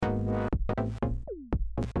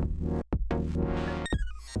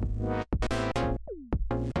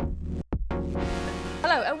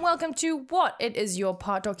welcome to What? It is your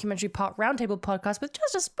part documentary, part roundtable podcast with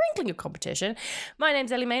just a sprinkling of competition. My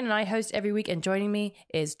name's Ellie Main and I host every week, and joining me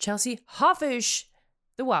is Chelsea Harfush,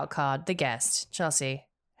 the wild card, the guest. Chelsea,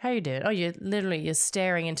 how you doing? Oh, you're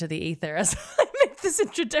staring into the ether as I make this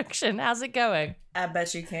introduction. How's it going? I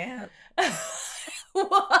bet you can't.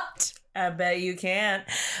 What? I bet you can't.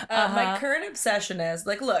 My current obsession is,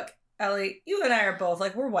 like, look, Ellie, you and I are both,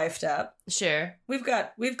 like, we're wifed up. Sure. We've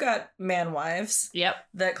got man wives. Yep.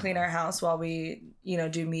 That clean our house while we,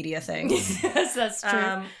 do media things. Yes, that's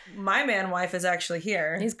true. My man wife is actually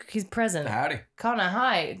here. He's present. Howdy. Connor,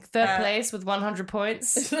 hi. Third place with 100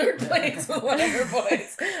 points. Third place with 100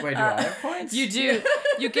 points. Wait, do I have points? You do.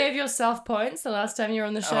 You gave yourself points the last time you were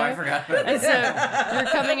on the show. Oh, I forgot about And that. so you're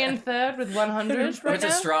coming in third with 100 right It's now?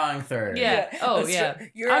 a strong third. Yeah. Oh, That's yeah. true.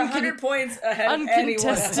 You're 100 points ahead of anyone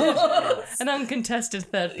Uncontested. else. An uncontested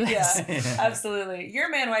third place. Yeah, absolutely. Your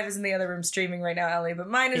man wife is in the other room streaming right now, Ellie, but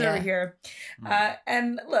mine is over here.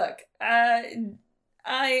 And look, I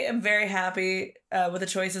am very happy with the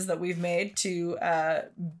choices that we've made to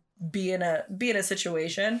be in a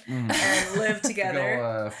situation and live together.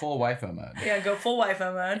 Go full waifu mode. Yeah, go full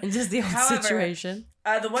waifu mode. It's just the old However, situation.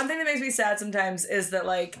 The one thing that makes me sad sometimes is that,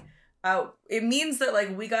 like, it means that,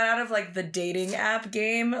 like, we got out of, like, the dating app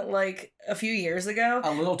game, like, a few years ago.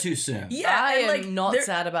 A little too soon. Yeah, I and, am like, not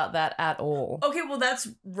sad about that at all. Okay, well, that's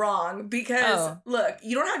wrong because, look,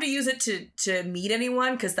 you don't have to use it to meet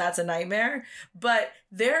anyone because that's a nightmare, but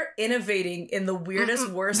they're innovating in the weirdest,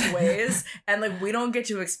 worst ways, and, like, we don't get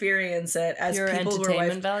to experience it as Your people who are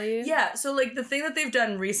entertainment value? Yeah, so, like, the thing that they've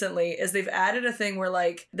done recently is they've added a thing where,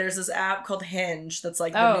 like, there's this app called Hinge that's,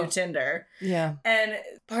 like, the new Tinder. Yeah. And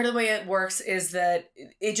part of the way it works is that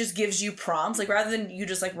it just gives you prompts, like, rather than you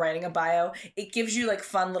just, like, writing a bio, it gives you, like,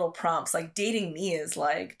 fun little prompts, like, dating me is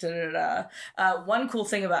like da-da-da. One cool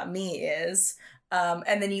thing about me is,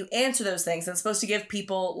 and then you answer those things, and it's supposed to give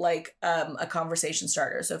people, like, a conversation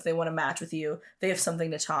starter, so if they want to match with you, they have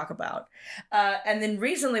something to talk about. And then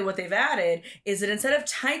recently what they've added is that instead of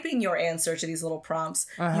typing your answer to these little prompts,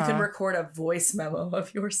 you can record a voice memo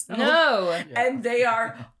of yourself. No. And they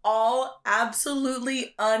are all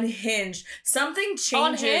absolutely unhinged. Something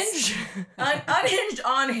changes. Unhinged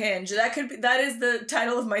on Hinge. That is the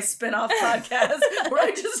title of my spin-off podcast where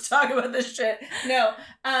I just talk about this shit. No.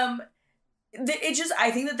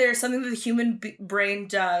 I think that there's something that the human brain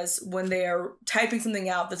does when they are typing something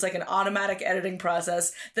out that's like an automatic editing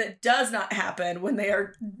process that does not happen when they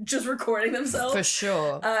are just recording themselves. For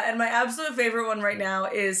sure. And my absolute favorite one right now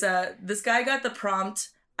is this guy got the prompt,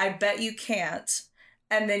 I bet you can't.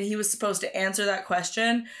 And then he was supposed to answer that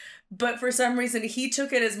question. But for some reason, he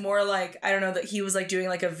took it as more like, I don't know, that he was like doing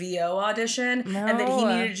like a VO audition. No. And that he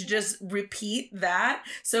needed to just repeat that.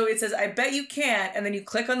 So it says, I bet you can't. And then you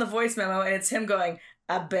click on the voice memo and it's him going,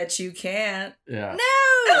 I bet you can't. Yeah.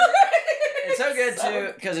 No! It's so good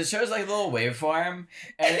too, because it shows like a little waveform,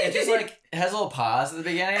 and it just like has a little pause at the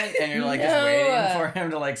beginning, and you're like just waiting for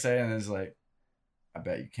him to like say it, and it's like, I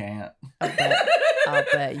bet you can't. I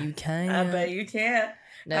bet you can. I bet you can't.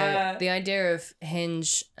 No, the idea of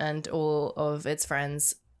Hinge and all of its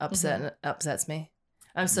friends upsets me.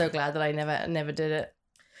 I'm so glad that I never did it.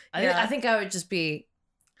 I think I would just be,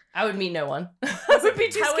 I would meet no one. I would be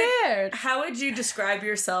too scared. How would you describe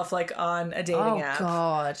yourself, like, on a dating app? Oh,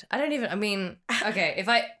 God. Okay,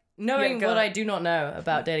 knowing what I do not know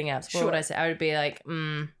about dating apps, what would I say? I would be like,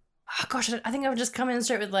 oh gosh, I think I would just come in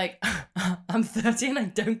straight with like, I'm 30 and I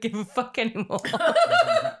don't give a fuck anymore.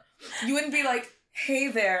 You wouldn't be like, hey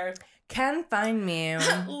there. Can find me.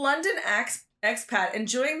 London expat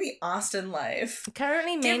enjoying the Austin life.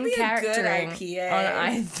 Currently Give main me character a good IPA. on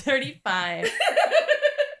I-35.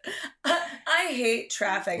 I hate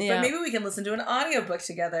traffic, but maybe we can listen to an audiobook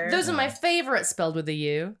together. Those are my favorites spelled with a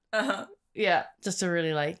U. Uh-huh. Yeah, just to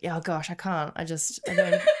really like, oh gosh, I can't. I just you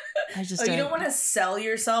don't. don't want to sell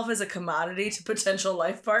yourself as a commodity to potential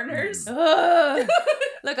life partners? Look,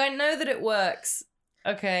 I know that it works.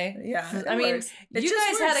 Okay. Yeah. I mean, works. you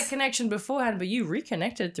guys had a connection beforehand, but you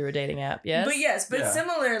reconnected through a dating app, yes? But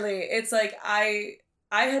similarly, it's like I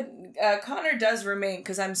had Connor does remain,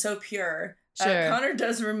 because I'm so pure. Sure. Connor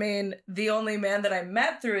does remain the only man that I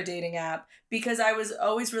met through a dating app, because I was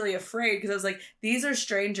always really afraid, because I was like, these are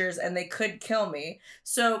strangers and they could kill me.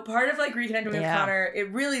 So part of like reconnecting with Connor,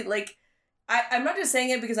 it really like, I'm not just saying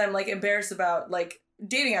it because I'm like embarrassed about like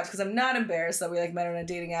dating apps, because I'm not embarrassed that we like met on a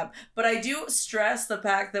dating app, but I do stress the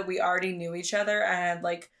fact that we already knew each other and had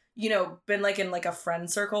like, been like in like a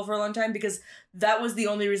friend circle for a long time, because that was the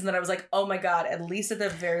only reason that I was like, oh my God, at least at the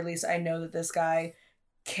very least, I know that this guy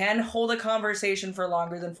can hold a conversation for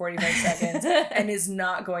longer than 45 seconds and is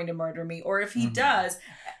not going to murder me. Or if he does,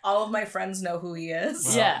 all of my friends know who he is.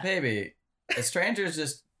 Well, Yeah. baby, a stranger is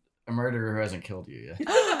just a murderer who hasn't killed you yet.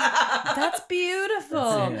 That's beautiful.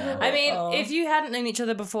 Yeah. I mean, if you hadn't known each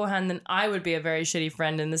other beforehand, then I would be a very shitty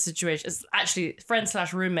friend in the situation. It's actually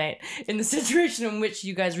friend/roommate in the situation in which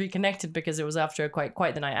you guys reconnected because it was after quite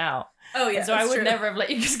the night out. Oh yeah. And so I would never have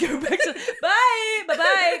let you just go back to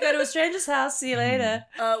bye, go to a stranger's house, see you later.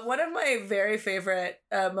 One of my very favorite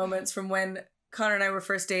moments from when Connor and I were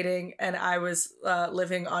first dating and I was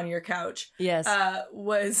living on your couch Yes.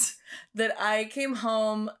 was that I came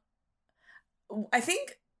home. I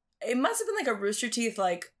think it must have been like a Rooster Teeth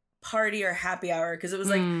like party or happy hour because it was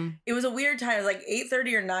like it was a weird time. It was like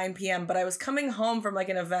 8:30 or 9 p.m. But I was coming home from like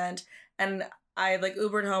an event and I like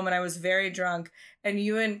Ubered home and I was very drunk and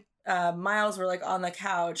you and Miles were like on the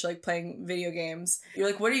couch like playing video games. You're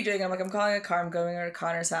like, what are you doing? I'm like, I'm calling a car. I'm going over to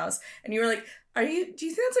Connor's house. And you were like, do you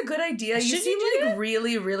think that's a good idea? You seem like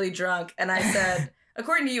really, really drunk. And I said,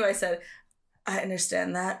 according to you, I said, I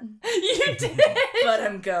understand that. You did. But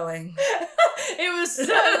I'm going. It was so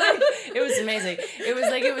like it was amazing. It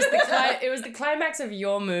was the climax of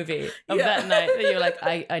your movie of that night. That you were like,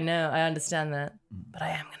 I know, I understand that, but I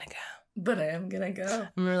am gonna go.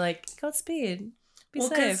 And we were like, Godspeed, be safe.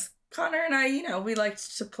 Because Connor and I, we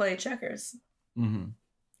liked to play checkers. Mm-hmm.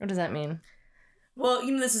 What does that mean? Well,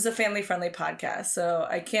 this is a family-friendly podcast, so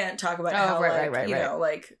I can't talk about how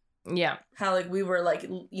like yeah, how like we were like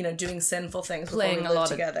doing sinful things playing before we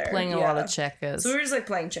lived together, playing a lot of checkers. So we were just like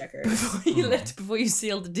playing checkers before you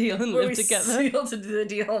sealed the deal and lived together. Sealed the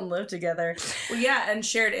deal and lived together. Well, yeah, and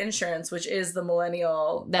shared insurance, which is the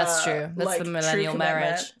millennial. That's true. That's the millennial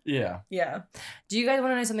marriage. Yeah. Yeah. Do you guys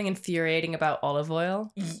want to know something infuriating about olive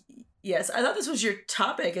oil? Yes, I thought this was your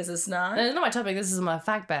topic. Is this not? No, it's not my topic. This is my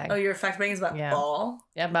fact bag. Oh, your fact bag is about ball?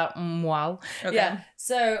 Yeah, about moelle. Okay. Yeah.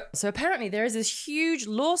 So apparently there is this huge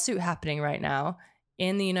lawsuit happening right now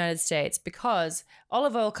in the United States because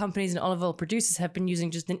olive oil companies and olive oil producers have been using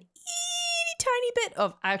just an tiny bit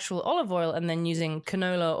of actual olive oil and then using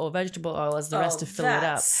canola or vegetable oil as the rest to fill it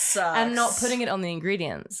up. Sucks. And not putting it on the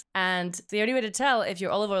ingredients. And the only way to tell if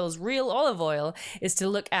your olive oil is real olive oil is to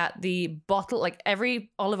look at the bottle. Like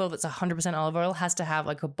every olive oil that's 100% olive oil has to have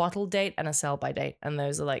like a bottle date and a sell-by date. And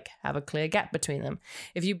those are like have a clear gap between them.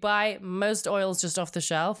 If you buy most oils just off the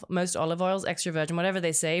shelf, most olive oils, extra virgin, whatever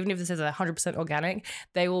they say, even if it says 100% organic,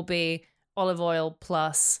 they will be olive oil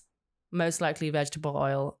plus most likely vegetable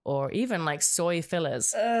oil or even like soy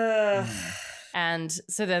fillers. And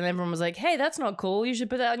so then everyone was like, hey, that's not cool. You should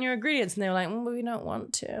put that on your ingredients. And they were like, well, we don't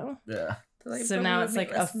want to. Yeah. Like, so now it's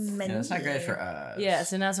like that's not great for us. Yeah,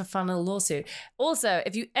 so now it's a fun little lawsuit. Also,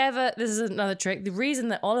 if you ever, this is another trick, the reason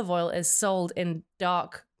that olive oil is sold in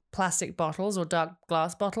dark plastic bottles or dark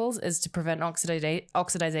glass bottles is to prevent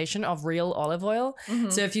oxidization of real olive oil. Mm-hmm.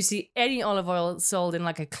 So if you see any olive oil sold in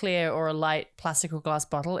like a clear or a light plastic or glass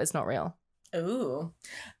bottle, it's not real. Ooh.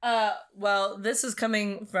 Well, this is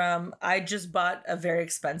coming from, I just bought a very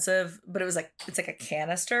expensive, but it's like a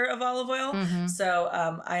canister of olive oil. Mm-hmm. So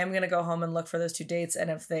I am going to go home and look for those two dates. And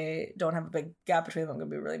if they don't have a big gap between them, I'm going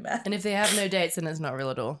to be really mad. And if they have no dates, then it's not real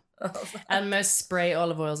at all. And most spray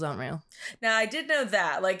olive oils aren't real. Now, I did know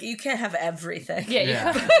that. Like, you can't have everything.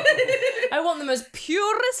 Yeah. I want the most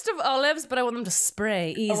purest of olives, but I want them to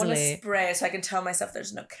spray easily. I want to spray so I can tell myself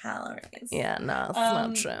there's no calories. Yeah, no, that's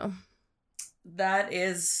not true. That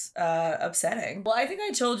is upsetting. Well, I think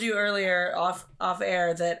I told you earlier off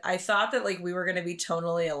air that I thought that like we were going to be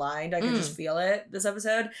tonally aligned. I could just feel it this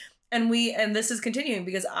episode. And this is continuing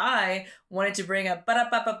because I wanted to bring up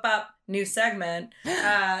new segment.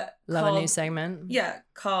 Love a new segment. Yeah,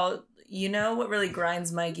 called You Know What Really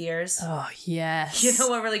Grinds My Gears. Oh, yes. You know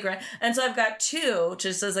what really grinds. And so I've got two,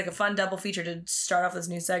 just as like a fun double feature to start off this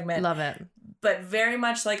new segment. Love it. But very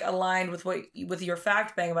much like aligned with your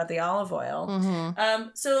fact bang about the olive oil. Mm-hmm.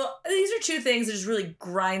 So these are two things that just really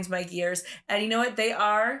grinds my gears. And you know what?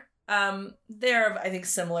 They're I think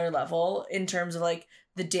similar level in terms of like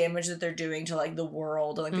the damage that they're doing to like the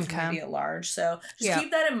world and like the community at large. So just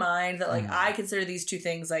keep that in mind that like I consider these two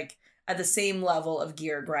things like at the same level of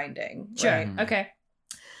gear grinding. Sure. Right? Okay.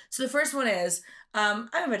 So the first one is I'm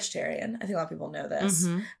a vegetarian. I think a lot of people know this.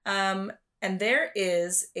 Mm-hmm. And there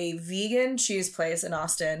is a vegan cheese place in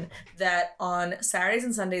Austin that on Saturdays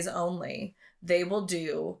and Sundays only, they will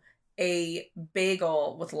do a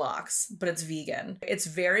bagel with lox, but it's vegan. It's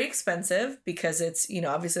very expensive because it's,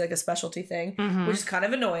 obviously like a specialty thing, which is kind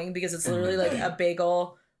of annoying because it's literally like a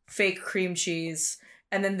bagel, fake cream cheese,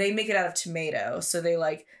 and then they make it out of tomato. So they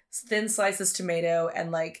like thin slice this tomato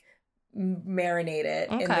and like marinate it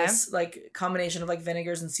in this like combination of like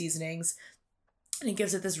vinegars and seasonings. And it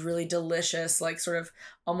gives it this really delicious, like sort of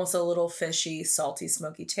almost a little fishy, salty,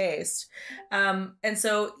 smoky taste. And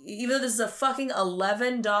so even though this is a fucking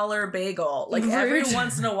 $11 bagel, like every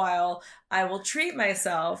once in a while, I will treat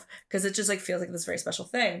myself because it just like feels like this very special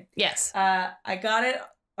thing. Yes. I got it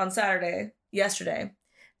on yesterday.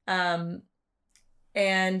 And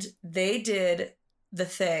they did the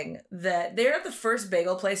thing that they're not the first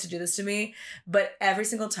bagel place to do this to me, but every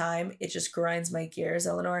single time it just grinds my gears.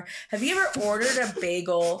 Eleanor, have you ever ordered a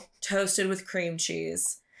bagel toasted with cream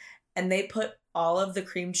cheese and they put all of the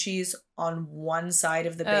cream cheese on one side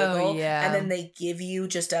of the bagel and then they give you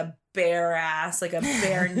just a bare ass, like a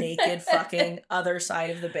bare naked fucking other side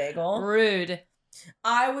of the bagel? Rude.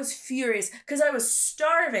 I was furious because I was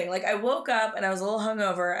starving. Like I woke up and I was a little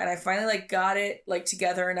hungover and I finally like got it like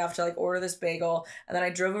together enough to like order this bagel, and then I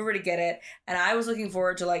drove over to get it, and I was looking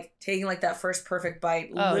forward to like taking like that first perfect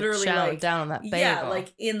bite, literally like down on that bagel. Yeah,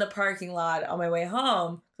 like in the parking lot on my way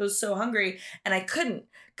home. I was so hungry and I couldn't,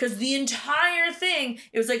 because the entire thing,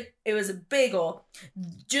 it was a bagel,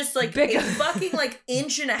 just like a fucking like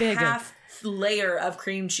inch and a half layer of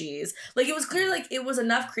cream cheese. Like it was clear like it was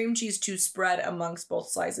enough cream cheese to spread amongst both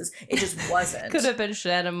slices. It just wasn't. Could have been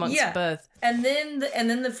shared amongst both. And then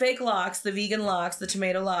the fake lox, the vegan lox, the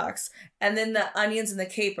tomato lox, and then the onions and the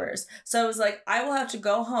capers. So I was like, I will have to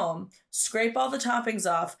go home, scrape all the toppings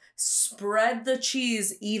off, spread the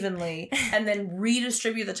cheese evenly, and then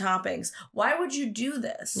redistribute the toppings. Why would you do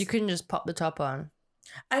this? You couldn't just pop the top on.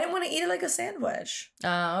 I didn't want to eat it like a sandwich.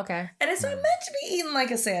 Oh, okay. And it's not meant to be eaten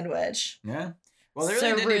like a sandwich. Yeah. Well, they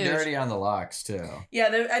really did do dirty on the lox, too. Yeah,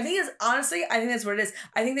 I think that's what it is.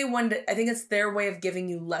 I think it's their way of giving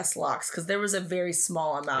you less lox, because there was a very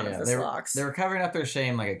small amount of this lox. They were covering up their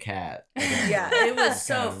shame like a cat. Yeah, it was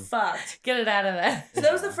so fucked. Get it out of there. So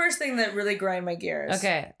that was the first thing that really grind my gears.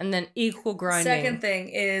 Okay, and then equal grinding. Second thing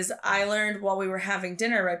is I learned while we were having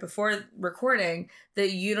dinner right before recording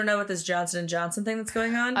that you don't know about this Johnson & Johnson thing that's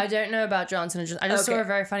going on. I don't know about Johnson & Johnson. I just saw a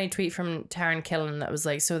very funny tweet from Taryn Killen that was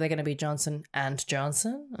like, so they're going to be Johnson and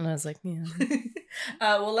Johnson? And I was like, yeah.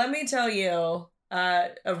 Well, let me tell you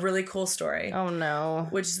a really cool story. Oh, no.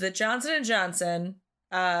 Which is that Johnson & Johnson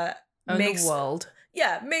makes... the world.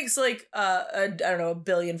 Yeah, makes like, I don't know, 1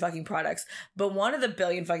 billion fucking products. But one of the 1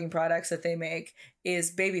 billion fucking products that they make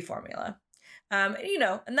is baby formula.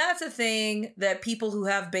 And that's a thing that people who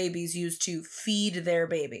have babies use to feed their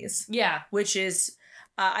babies. Yeah. Which is,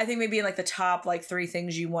 I think maybe in like the top like 3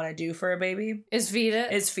 things you want to do for a baby. Is feed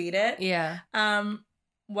it. Yeah.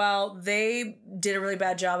 Well, they did a really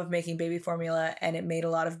bad job of making baby formula, and it made a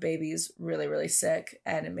lot of babies really, really sick,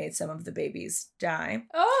 and it made some of the babies die.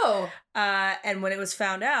 Oh. And when it was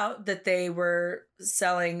found out that they were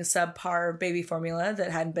selling subpar baby formula that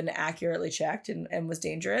hadn't been accurately checked and was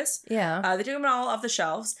dangerous, they took them all off the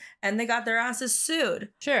shelves, and they got their asses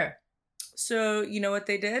sued. Sure. So you know what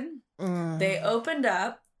they did? They opened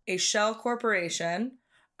up a shell corporation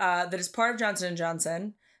that is part of Johnson &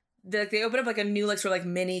 Johnson. They opened up like a new like sort of like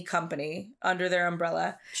mini company under their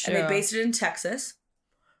umbrella, and they based it in Texas.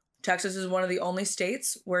 Texas is one of the only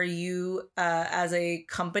states where you, as a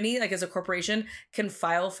company, like as a corporation, can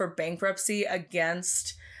file for bankruptcy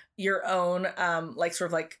against your own, like sort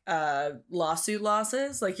of like lawsuit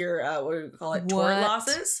losses, like your what do you call it, tort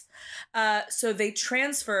losses. So they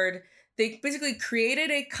basically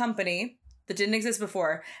created a company that didn't exist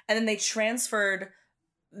before, and then they transferred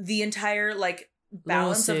the entire like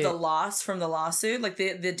balance of the loss from the lawsuit, like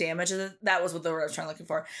the damages. That was what the word I was looking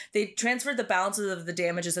for. They transferred the balances of the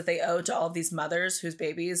damages that they owed to all of these mothers whose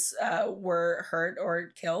babies were hurt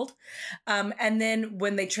or killed. And then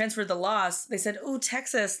when they transferred the loss, they said, "Oh,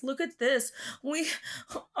 Texas, look at this.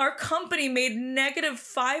 Our company made negative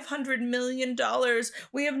 $500 million.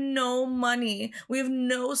 We have no money. We have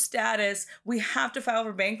no status. We have to file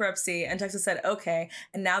for bankruptcy." And Texas said, "Okay."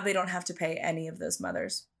 And now they don't have to pay any of those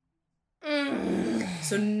mothers.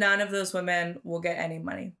 So none of those women will get any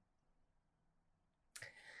money.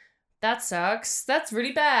 That sucks. That's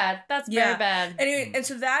really bad. That's very bad. Anyway, and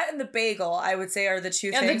so that and the bagel, I would say, are the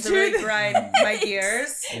two things that really grind my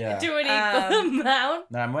gears. Yeah. Do an equal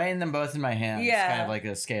amount. No, I'm weighing them both in my hands. Yeah. Kind of like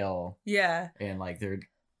a scale. Yeah. And like they're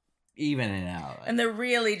evening out. And they're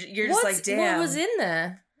really, you're just like, damn. What was in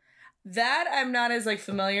there? That I'm not as like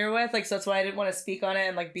familiar with, like, so that's why I didn't want to speak on it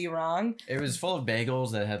and like be wrong. It was full of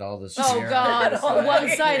bagels that had all this. Oh God,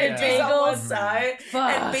 one-sided bagels. On one side.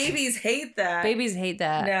 Fuck. And babies hate that. Babies hate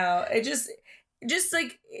that. No, it just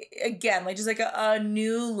like, again, like just like a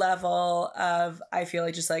new level of, I feel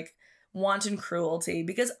like just like wanton cruelty,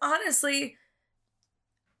 because honestly,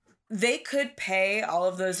 they could pay all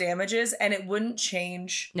of those damages and it wouldn't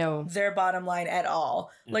change their bottom line at all.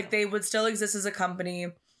 Yeah. Like, they would still exist as a company.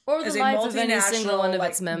 Or the life of any single one of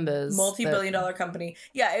its members. Multi-billion-dollar company.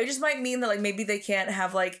 Yeah, it just might mean that, like, maybe they can't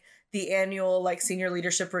have, like, the annual, like, senior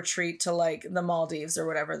leadership retreat to, like, the Maldives or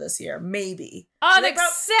whatever this year. Maybe.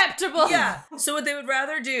 Unacceptable! Yeah. So what they would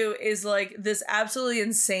rather do is, like, this absolutely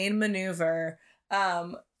insane maneuver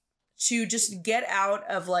to just get out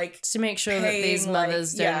of, like... To make sure that these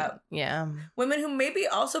mothers don't... Yeah. Women who maybe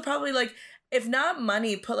also probably, like, if not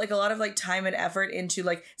money, put, like, a lot of, like, time and effort into,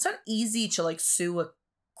 like... It's not easy to, like, sue a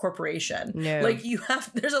corporation. No. Like,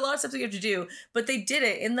 there's a lot of stuff that you have to do, but they did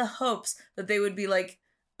it in the hopes that they would be, like...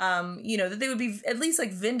 that they would be at least,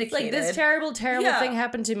 like, vindicated. Like, this terrible thing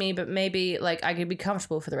happened to me, but maybe, like, I could be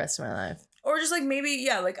comfortable for the rest of my life. Or just, like, maybe,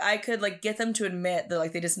 like, I could, like, get them to admit that,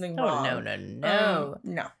 like, they did something wrong.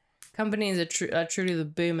 No. Companies are truly the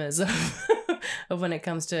boomers of when it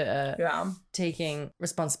comes to taking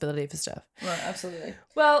responsibility for stuff. Right, absolutely.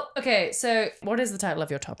 Well, okay, so what is the title of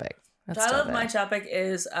your topic? The title of my topic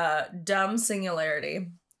is Dumb Singularity.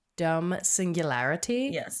 Dumb singularity?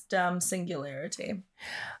 Yes, dumb singularity.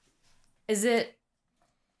 Is it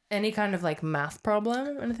any kind of, like, math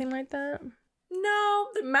problem or anything like that? No,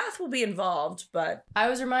 the math will be involved, but... I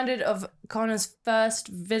was reminded of Connor's first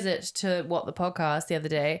visit to What the Podcast the other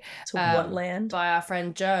day. To what land? By our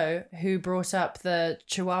friend Joe, who brought up the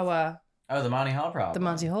Chihuahua... Oh, the Monty Hall problem. The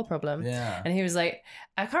Monty Hall problem. Yeah. And he was like,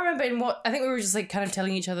 I can't remember in what, I think we were just, like, kind of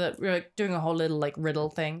telling each other, we were, like, doing a whole little, like, riddle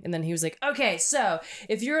thing. And then he was like, okay, so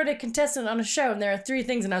if you're a contestant on a show and there are 3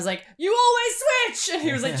 things, and I was like, you always switch. And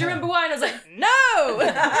he was like, do you remember why? And I was like, no.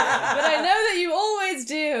 But I know that you always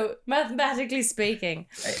do, mathematically speaking.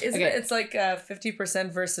 It's like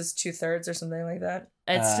 50% versus 2/3 or something like that?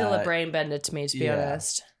 It's still a brain bender to me, to be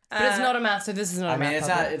honest. But it's not a math, so this is not a math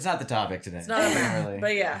topic. It's not the topic today. It's not a math, really.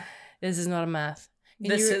 But yeah. This is not a math.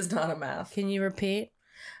 This is not a math. Can you repeat?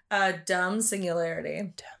 Dumb singularity.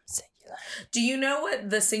 Dumb singularity. Do you know what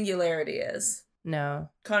the singularity is? No.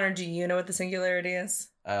 Connor, do you know what the singularity is?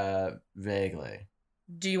 Vaguely.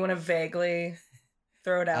 Do you want to vaguely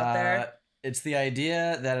throw it out there? It's the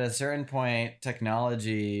idea that at a certain point,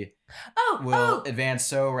 technology will advance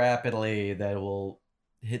so rapidly that it will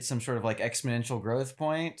hit some sort of, like, exponential growth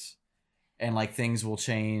point. And, like, things will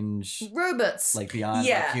change. Robots. Like, beyond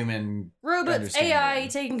like, human robots, AI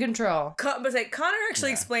taking control. But Connor actually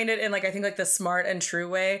explained it in, like, I think, like, the smart and true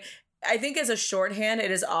way. I think as a shorthand, it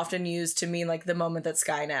is often used to mean, like, the moment that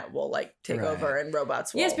Skynet will, like, take over and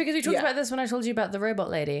robots will. Yes, because we talked about this when I told you about the robot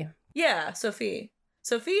lady. Yeah, Sophie.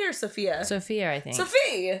 Sophie or Sophia? Sophia, I think.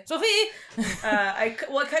 Sophie! I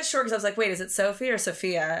cut short because I was like, wait, is it Sophie or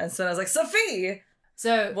Sophia? And so I was like, Sophie!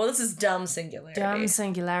 So, well, this is dumb singularity. Dumb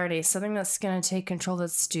singularity. Something that's going to take control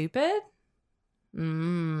that's stupid?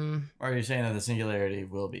 Or are you saying that the singularity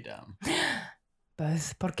will be dumb?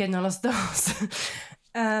 Both. ¿Por qué no los dos?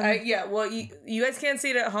 Yeah, well, you guys can't see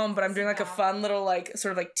it at home, but I'm doing, like, a fun little, like,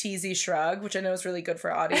 sort of, like, teasy shrug, which I know is really good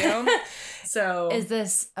for audio. So... Is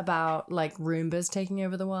this about, like, Roombas taking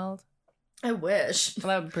over the world? I wish. Well,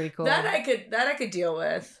 that would be pretty cool. That I could deal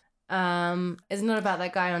with. Isn't it about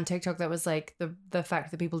that guy on TikTok that was like the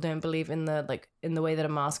fact that people don't believe in the way that a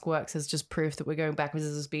mask works is just proof that we're going backwards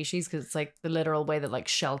as a species because it's like the literal way that like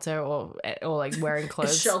shelter or like wearing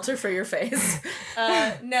clothes shelter for your face.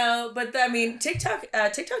 No, but I mean TikTok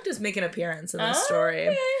does make an appearance in this story.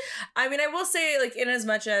 Okay. I mean, I will say like in as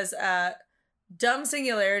much as dumb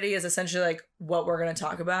singularity is essentially like what we're going to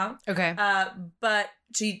talk about. Okay. But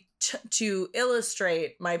to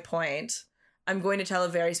illustrate my point, I'm going to tell a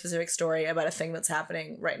very specific story about a thing that's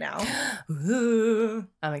happening right now. Ooh,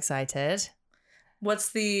 I'm excited.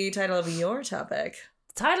 What's the title of your topic?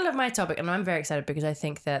 The title of my topic, and I'm very excited because I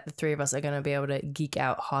think that the 3 of us are going to be able to geek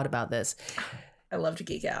out hard about this. I love to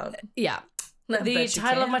geek out. Yeah. The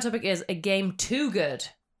title of my topic is A Game Too Good.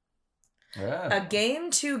 Yeah. A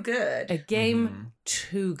Game Too Good. A Game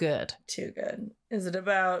Too Good. Too Good. Is it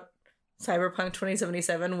about Cyberpunk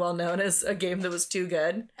 2077, well known as a game that was too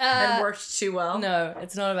good and worked too well? No,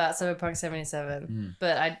 it's not about Cyberpunk 77.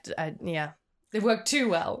 But I yeah. It worked too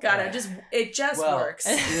well. God, it just works.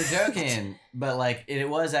 You're joking, but like it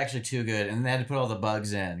was actually too good, and they had to put all the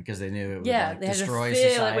bugs in because they knew it would like, they destroy had to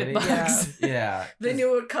fill society. It with bugs. Yeah. They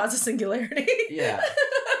knew it would cause a singularity. Yeah.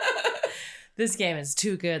 This game is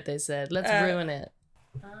too good, they said. Let's ruin it.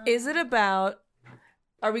 Is it about...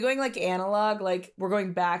 Are we going like analog? Like we're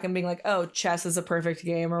going back and being like, oh, chess is a perfect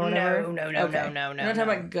game or whatever? No. We're not talking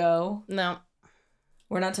about Go? No.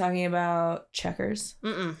 We're not talking about checkers?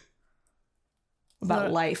 Mm-mm.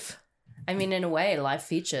 About life? I mean, in a way, life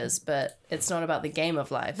features, but it's not about the game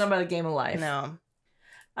of life. It's not about the game of life. No.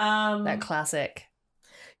 That classic.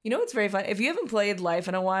 You know what's very fun? If you haven't played Life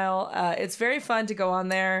in a while, it's very fun to go on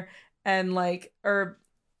there and like, or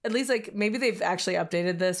at least like maybe they've actually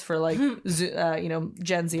updated this for like,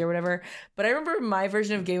 Gen Z or whatever. But I remember my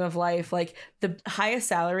version of Game of Life, like the highest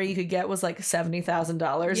salary you could get was like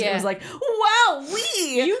 $70,000. Yeah. It was like, wow,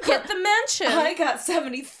 you get the mansion. I got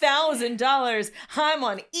 $70,000. I'm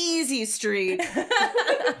on Easy Street.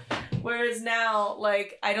 Whereas now,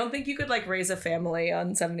 like, I don't think you could like raise a family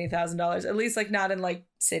on $70,000. At least like not in like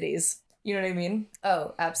cities. You know what I mean?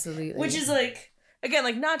 Oh, absolutely. Which is like, again,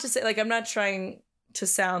 like not to say like I'm not trying to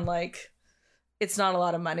sound like it's not a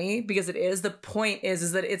lot of money, because it is. The point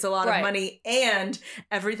is that it's a lot of money, and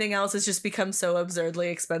everything else has just become so absurdly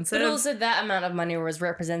expensive. But also that amount of money was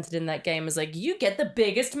represented in that game as like, you get the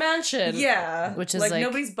biggest mansion. Yeah. Which is like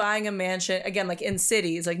nobody's buying a mansion. Again, like in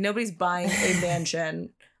cities, like nobody's buying a mansion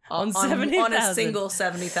on a single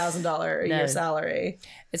 $70,000 a year salary.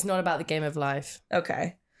 It's not about the Game of Life.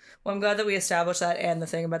 Okay. Well, I'm glad that we established that, and the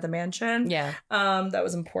thing about the mansion. Yeah. That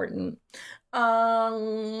was important.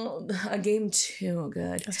 A game too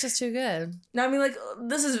good. It's just too good. No, I mean, like,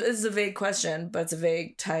 this is a vague question, but it's a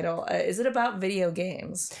vague title. Is it about video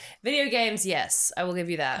games? Video games, yes. I will give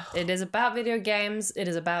you that. It is about video games. It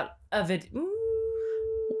is about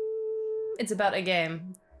it's about a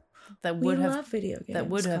game that would have video games. That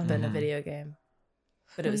would have been a video game.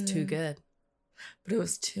 But it was too good. But it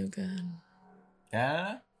was too good.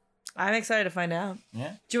 Yeah. I'm excited to find out.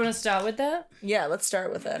 Yeah. Do you want to start with that? Yeah, let's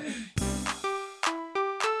start with it.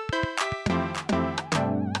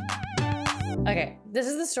 Okay, this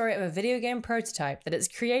is the story of a video game prototype that its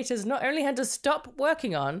creators not only had to stop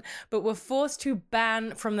working on, but were forced to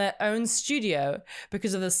ban from their own studio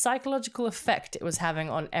because of the psychological effect it was having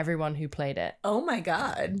on everyone who played it. Oh my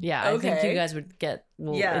God. Yeah, okay. I think you guys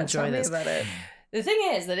will enjoy this. Tell me about it. The thing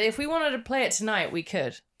is that if we wanted to play it tonight, we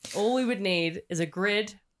could. All we would need is a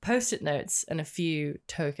grid, Post-it notes, and a few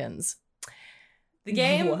tokens. The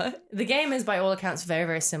game is, by all accounts, very,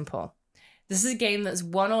 very simple. This is a game that's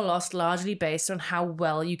won or lost largely based on how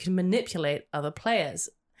well you can manipulate other players.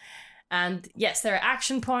 And yes, there are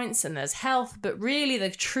action points and there's health, but really the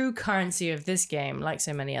true currency of this game, like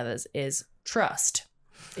so many others, is trust.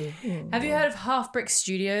 Ooh. Have you heard of Half Brick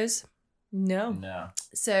Studios? No.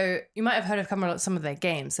 So you might have heard of some of their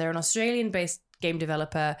games. They're an Australian-based game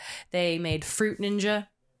developer. They made Fruit Ninja.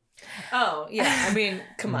 Oh, yeah. I mean,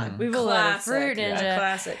 come on. We've all heard of Fruit Ninja. Yeah,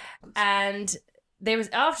 classic. And they was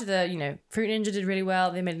after Fruit Ninja did really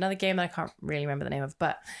well. They made another game that I can't really remember the name of,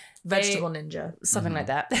 but Vegetable Ninja. Something like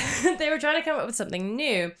that. They were trying to come up with something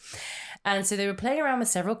new. And so they were playing around with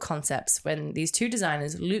several concepts when these two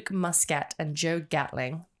designers, Luke Muscat and Joe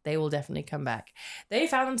Gatling, they will definitely come back. They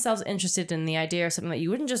found themselves interested in the idea of something that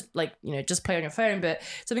you wouldn't just just play on your phone, but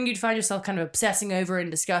something you'd find yourself kind of obsessing over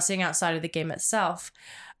and discussing outside of the game itself.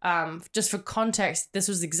 Just for context, this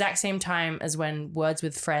was the exact same time as when Words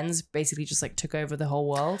with Friends basically just like took over the whole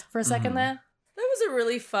world for a second there. That was a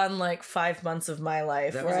really fun 5 months of my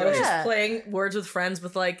life where I was just playing Words with Friends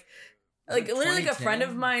with literally like a friend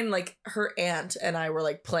of mine, like her aunt and I were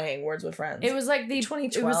like playing Words with Friends. It was like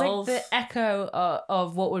 2012. It was like the echo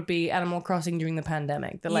of what would be Animal Crossing during the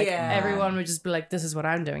pandemic. That everyone would just be like, "This is what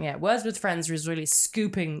I'm doing." Yeah, Words with Friends was really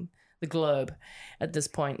scooping the globe at this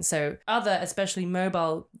point. So other, especially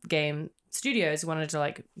mobile game studios, wanted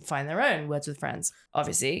to find their own Words with Friends.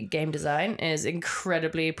 Obviously, game design is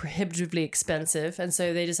incredibly prohibitively expensive, and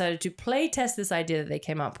so they decided to play test this idea that they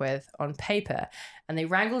came up with on paper, and they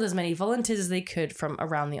wrangled as many volunteers as they could from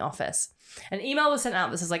around the office. An email was sent out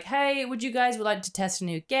that says hey, would you guys like to test a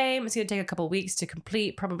new game? It's going to take a couple of weeks to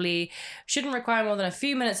complete, probably shouldn't require more than a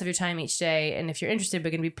few minutes of your time each day, and if you're interested,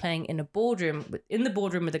 we're going to be playing in the boardroom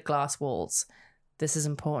with the glass walls. This is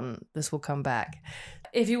important. This will come back.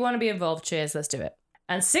 If you want to be involved, cheers, let's do it.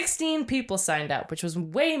 And 16 people signed up, which was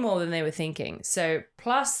way more than they were thinking. So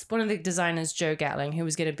plus one of the designers, Joe Gatling, who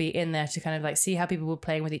was going to be in there to kind of see how people were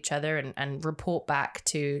playing with each other and report back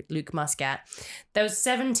to Luke Muscat. Those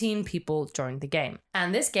 17 people joined the game.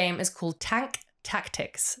 And this game is called Tank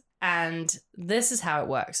Tactics. And this is how it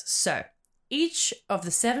works. So each of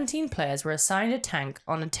the 17 players were assigned a tank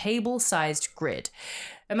on a table-sized grid.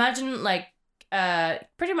 Imagine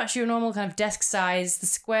pretty much your normal kind of desk size. The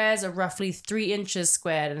squares are roughly 3 inches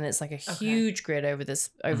squared, and it's like a huge grid over the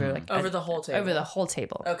whole table. Over the whole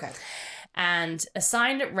table. Okay. And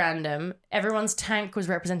assigned at random, everyone's tank was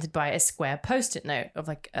represented by a square Post-it note of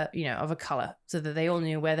of a color, so that they all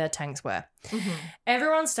knew where their tanks were. Mm-hmm.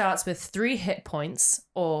 Everyone starts with 3 hit points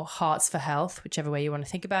or hearts for health, whichever way you want to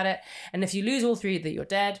think about it. And if you lose all 3, that you're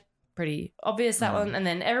dead. Pretty obvious, that one. And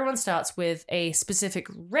then everyone starts with a specific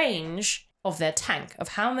range of their tank, of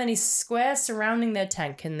how many squares surrounding their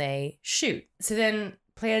tank can they shoot. So then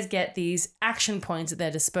players get these action points at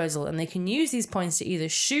their disposal, and they can use these points to either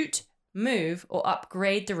shoot, move, or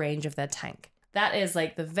upgrade the range of their tank. That is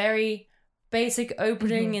like the very basic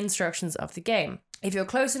opening instructions of the game. If you're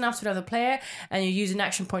close enough to another player and you use an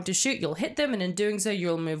action point to shoot, you'll hit them, and in doing so,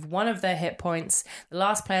 you'll move one of their hit points. The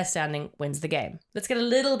last player standing wins the game. Let's get a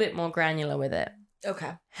little bit more granular with it.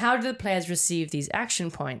 Okay. How do the players receive these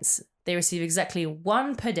action points? They receive exactly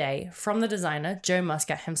 1 per day from the designer, Joe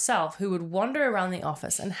Muscat himself, who would wander around the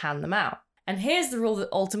office and hand them out. And here's the rule that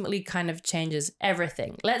ultimately kind of changes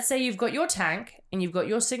everything. Let's say you've got your tank and you've got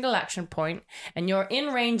your single action point and you're in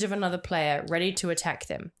range of another player ready to attack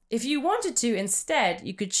them. If you wanted to, instead,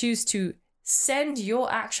 you could choose to send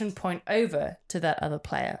your action point over to that other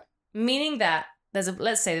player. Meaning that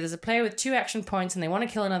let's say there's a player with 2 action points and they want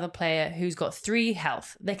to kill another player who's got 3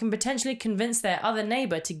 health. They can potentially convince their other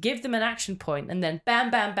neighbor to give them an action point, and then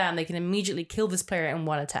bam, bam, bam, they can immediately kill this player in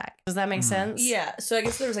one attack. Does that make sense? Yeah. So I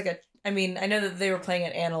guess there was I know that they were playing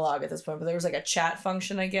an analog at this point, but there was like a chat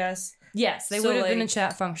function, I guess. Yes, there would have been a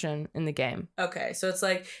chat function in the game. Okay, so it's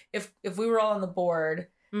like if we were all on the board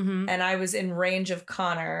and I was in range of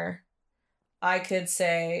Connor, I could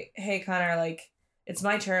say, hey, Connor, like, it's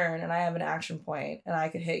my turn and I have an action point and I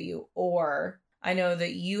could hit you. Or I know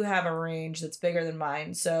that you have a range that's bigger than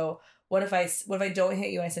mine. So what if I don't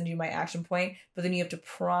hit you and I send you my action point, but then you have to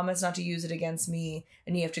promise not to use it against me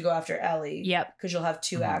and you have to go after Ellie? Yep. Because you'll have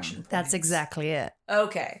 2 action points. That's exactly it.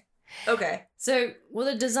 Okay. So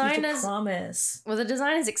the designers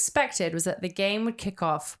expected was that the game would kick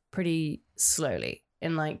off pretty slowly.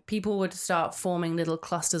 And like people would start forming little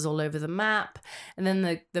clusters all over the map. And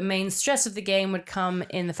then the main stress of the game would come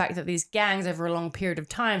in the fact that these gangs over a long period of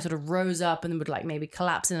time sort of rose up and would like maybe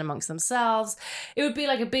collapse in amongst themselves. It would be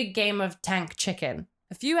like a big game of tank chicken.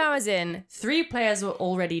 A few hours in, 3 players were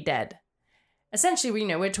already dead. Essentially,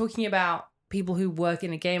 we're talking about people who work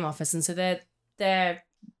in a game office. And so their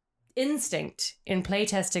instinct in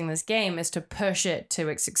playtesting this game is to push it to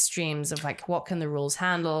its extremes of like, what can the rules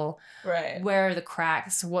handle? Right. Where are the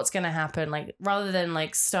cracks? What's going to happen? Like, rather than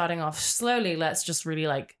like starting off slowly, let's just really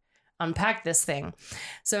like unpack this thing.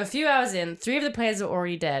 So a few hours in, 3 of the players were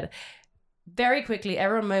already dead. Very quickly,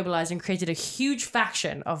 everyone mobilized and created a huge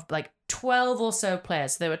faction of like 12 or so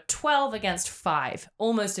players. So there were 12 against 5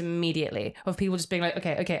 almost immediately, of people just being like,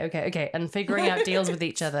 okay, and figuring out deals with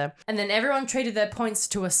each other. And then everyone traded their points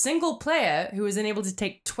to a single player who was then able to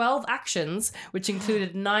take 12 actions, which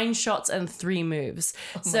included 9 shots and 3 moves.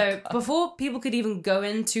 So before people could even go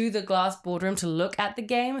into the glass boardroom to look at the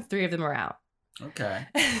game, 3 of them were out. Okay.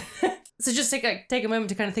 So just take a moment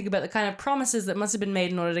to kind of think about the kind of promises that must have been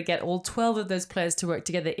made in order to get all 12 of those players to work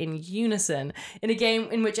together in unison in a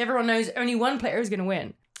game in which everyone knows only one player is going to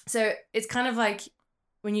win. So it's kind of like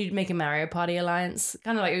when you make a Mario Party alliance,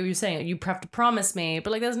 kind of like you were saying, you have to promise me,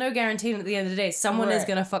 but like there's no guarantee at the end of the day someone is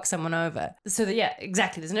going to fuck someone over. So that, yeah,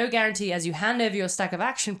 exactly. There's no guarantee as you hand over your stack of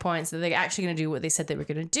action points that they're actually going to do what they said they were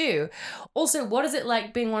going to do. Also, what is it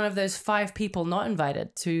like being one of those 5 people not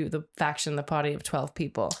invited to the faction, the party of 12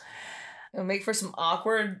 people? It'll make for some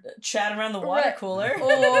awkward chat around the water cooler.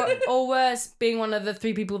 Or worse, being one of the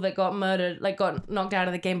 3 people that got murdered, like got knocked out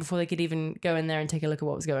of the game before they could even go in there and take a look at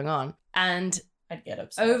what was going on. And I'd get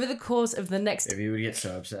upset. Over the course of the next... If you would get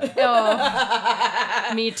so upset.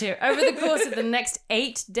 Oh, me too. Over the course of the next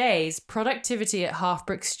 8 days, productivity at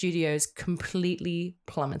Halfbrick Studios completely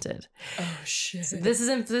plummeted. Oh, shit. This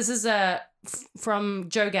is from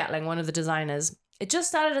Joe Gatling, one of the designers. It just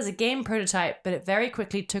started as a game prototype, but it very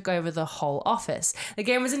quickly took over the whole office. The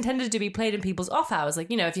game was intended to be played in people's off hours. Like,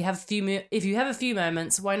 if you have a few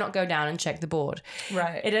moments, why not go down and check the board?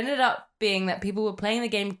 Right. It ended up being that people were playing the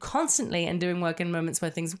game constantly and doing work in moments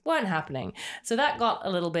where things weren't happening. So that got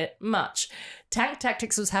a little bit much. Tank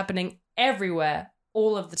Tactics was happening everywhere,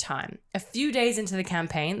 all of the time. A few days into the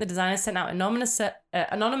campaign, the designers sent out anonymous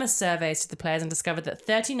surveys to the players and discovered that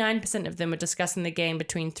 39% of them were discussing the game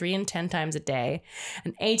between 3 and 10 times a day,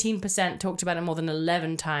 and 18% talked about it more than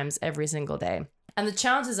 11 times every single day. And the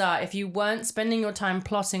chances are, if you weren't spending your time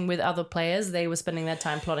plotting with other players, they were spending their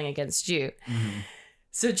time plotting against you. Mm-hmm.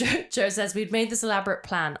 So Joe says, we'd made this elaborate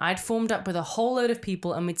plan. I'd formed up with a whole load of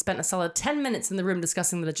people and we'd spent a solid 10 minutes in the room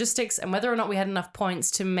discussing the logistics and whether or not we had enough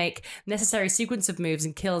points to make necessary sequence of moves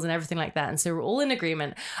and kills and everything like that. And so we're all in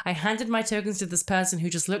agreement. I handed my tokens to this person who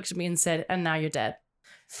just looked at me and said, and now you're dead.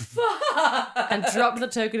 And dropped the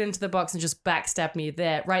token into the box and just backstabbed me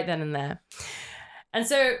there, right then and there. And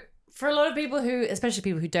so for a lot of people who, especially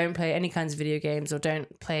people who don't play any kinds of video games or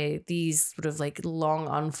don't play these sort of like long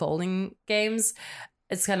unfolding games,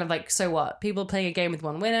 it's kind of like, so what? People playing a game with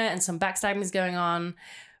one winner and some backstabbing is going on.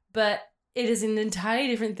 But it is an entirely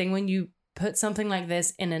different thing when you put something like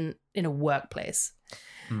this in a workplace.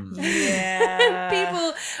 Yeah.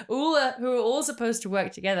 People who are all supposed to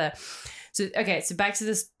work together. So back to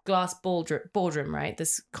this glass boardroom, right?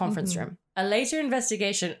 This conference room. A later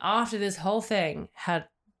investigation after this whole thing had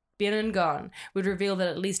been and gone would reveal that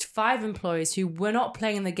at least 5 employees who were not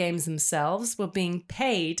playing the games themselves were being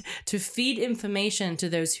paid to feed information to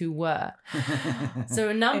those who were. So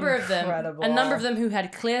a number of them who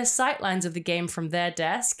had clear sightlines of the game from their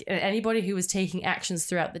desk, and anybody who was taking actions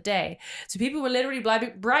throughout the day. So people were literally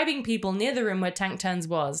bribing people near the room where Tank Turns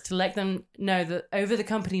was to let them know that over the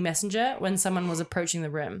company messenger when someone was approaching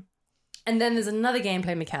the room. And then there's another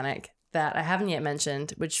gameplay mechanic that I haven't yet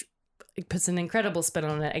mentioned, which it puts an incredible spin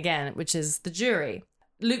on it again, which is the jury.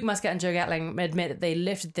 Luke Muscat and Joe Gatling admit that they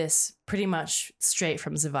lifted this pretty much straight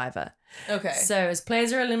from Survivor. Okay. So as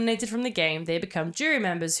players are eliminated from the game, they become jury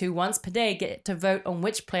members who once per day get to vote on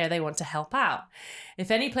which player they want to help out.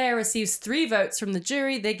 If any player receives 3 votes from the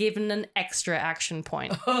jury, they're given an extra action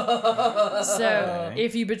point. So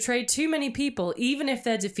if you betray too many people, even if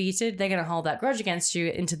they're defeated, they're going to hold that grudge against you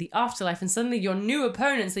into the afterlife. And suddenly your new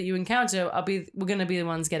opponents that you encounter we're going to be the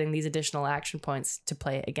ones getting these additional action points to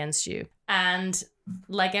play against you. And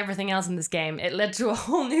like everything else in this game, it led to a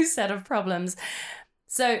whole new set of problems.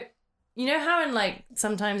 So you know how in like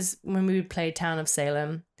sometimes when we would play Town of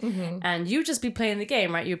Salem and you would just be playing the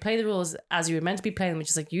game, right? You would play the rules as you were meant to be playing them, which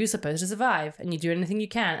is like you're supposed to survive and you do anything you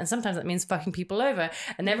can. And sometimes that means fucking people over.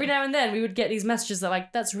 And every now and then we would get these messages that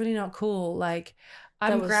like, that's really not cool. Like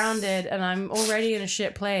I'm grounded and I'm already in a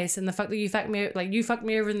shit place. And the fact that you fucked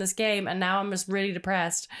me over in this game and now I'm just really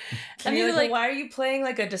depressed. And you're like, why are you playing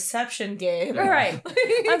like a deception game? Right.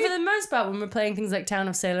 And for the most part, when we're playing things like Town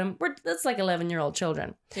of Salem, that's like 11-year-old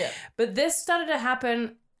children. Yeah. But this started to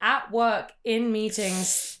happen at work, in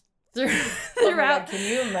meetings, throughout. Oh my God, can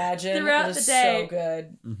you imagine? Throughout the day. So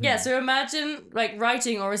good. Mm-hmm. Yeah, so imagine like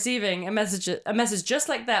writing or receiving a message just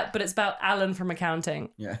like that, but it's about Alan from accounting.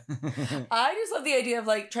 Yeah. I just love the idea of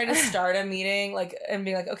like trying to start a meeting like and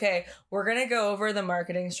being like, okay, we're gonna go over the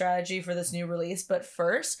marketing strategy for this new release, but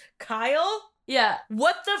first, Kyle, yeah,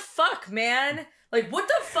 what the fuck, man? Like, what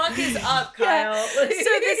the fuck is up, Kyle? Yeah. Like- So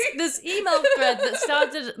this email thread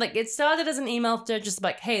that started as an email thread, just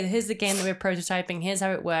like, hey, here's the game that we're prototyping. Here's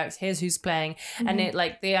how it works. Here's who's playing. And it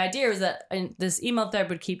like the idea is that this email thread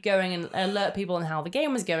would keep going and alert people on how the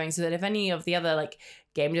game was going, so that if any of the other like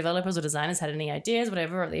game developers or designers had any ideas,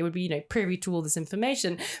 whatever, they would be, privy to all this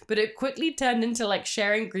information. But it quickly turned into like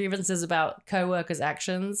sharing grievances about co-workers'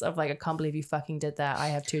 actions of like, I can't believe you fucking did that. I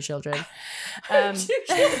have 2 children.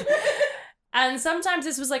 And sometimes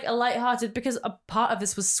this was like a lighthearted, because a part of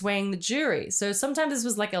this was swaying the jury. So sometimes this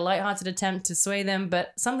was like a lighthearted attempt to sway them,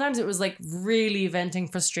 but sometimes it was like really venting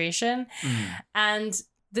frustration. And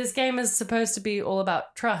this game is supposed to be all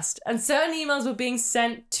about trust. And certain emails were being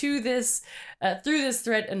sent to this, through this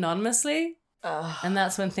thread anonymously. And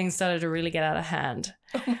that's when things started to really get out of hand.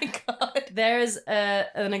 Oh my God. There is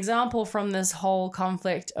an example from this whole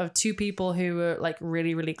conflict of 2 people who were like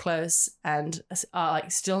really, really close and are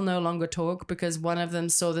like still no longer talk, because one of them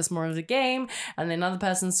saw this more as a game and another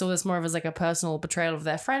person saw this more of as like a personal betrayal of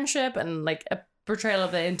their friendship and like a betrayal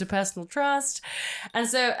of their interpersonal trust. And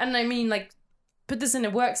I mean, like, put this in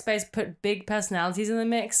a workspace, put big personalities in the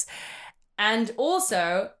mix. And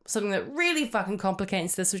also, something that really fucking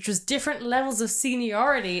complicates this, which was different levels of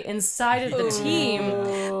seniority inside of the team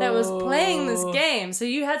that was playing this game. So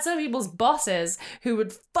you had some people's bosses who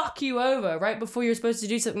would fuck you over right before you're supposed to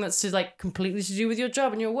do something that's just like completely to do with your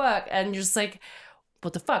job and your work. And you're just like,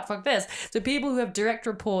 what the fuck this. So people who have direct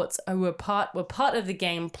reports who were part of the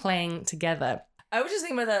game playing together. I was just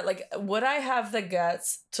thinking about that. Like, would I have the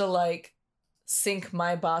guts to like sink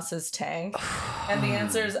my boss's tank? And the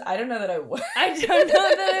answer is, I don't know that I would. I don't know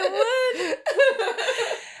that I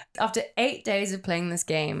would. After 8 days of playing this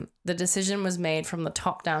game, the decision was made from the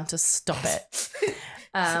top down to stop it.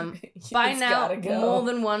 By now, more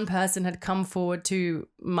than one person had come forward to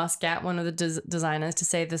Muscat, one of the designers, to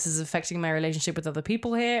say, this is affecting my relationship with other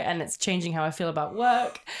people here and it's changing how I feel about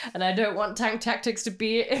work and I don't want Tank Tactics to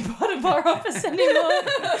be in part of our office anymore.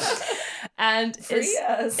 And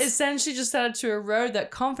it's essentially just started to erode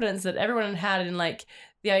that confidence that everyone had in like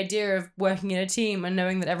the idea of working in a team and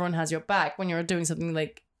knowing that everyone has your back when you're doing something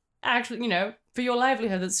like actually, for your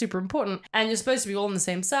livelihood, that's super important. And you're supposed to be all on the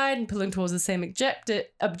same side and pulling towards the same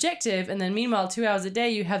objective. And then meanwhile, 2 hours a day,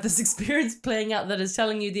 you have this experience playing out that is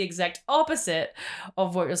telling you the exact opposite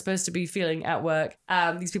of what you're supposed to be feeling at work.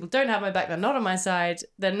 These people don't have my back. They're not on my side.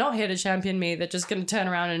 They're not here to champion me. They're just going to turn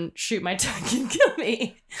around and shoot my tank and kill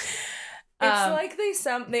me. It's like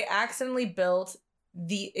they accidentally built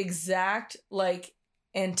the exact, like,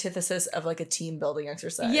 antithesis of like a team building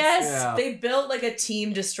exercise. Yes. Yeah. They built like a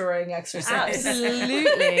team destroying exercise.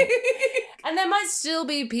 Absolutely. And there might still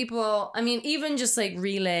be people, I mean, even just like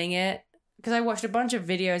relaying it, because I watched a bunch of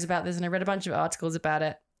videos about this and I read a bunch of articles about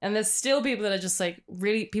it. And there's still people that are just like,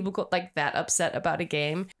 really, people got like that upset about a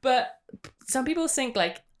game. But some people think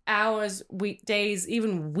like hours, days,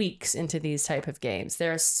 even weeks into these type of games.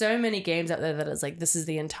 There are so many games out there that it's like, this is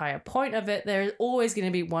the entire point of it. There's always going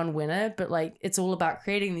to be one winner, but like it's all about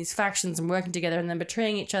creating these factions and working together and then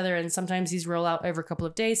betraying each other. And sometimes these roll out over a couple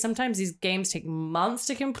of days. Sometimes these games take months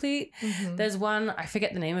to complete. Mm-hmm. There's one, I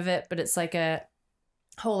forget the name of it, but it's like a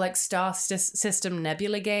whole like star system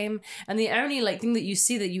nebula game, and the only like thing that you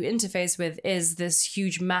see that you interface with is this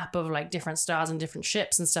huge map of like different stars and different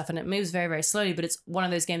ships and stuff, and it moves very, very slowly, but it's one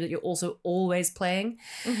of those games that you're also always playing.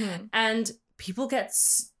 Mm-hmm. And people get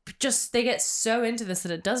so into this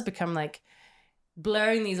that it does become like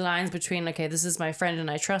blurring these lines between, okay, this is my friend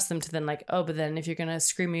and I trust them, to then like, oh, but then if you're gonna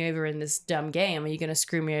screw me over in this dumb game, are you gonna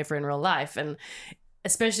screw me over in real life? And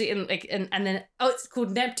especially in like, and then, it's called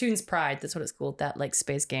Neptune's Pride. That's what it's called, that like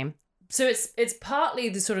space game. So it's partly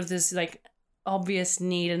the sort of this like obvious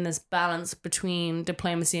need and this balance between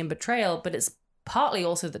diplomacy and betrayal, but it's partly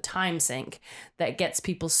also the time sink that gets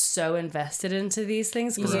people so invested into these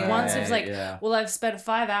things. Because once it's like, well, I've spent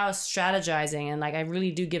 5 hours strategizing and like, I really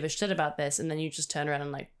do give a shit about this. And then you just turn around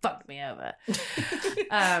and like, fuck me over.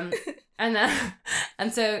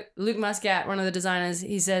 And so Luke Muscat, one of the designers,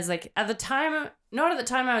 he says like, not at the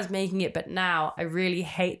time I was making it, but now I really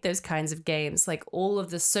hate those kinds of games. Like all of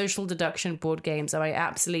the social deduction board games are my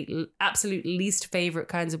absolute least favorite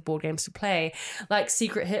kinds of board games to play, like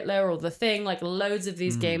Secret Hitler or The Thing. Like loads of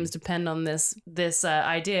these games depend on this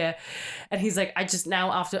idea. And he's like, I just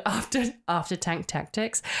now after Tank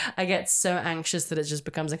Tactics, I get so anxious that it just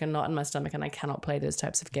becomes like a knot in my stomach and I cannot play those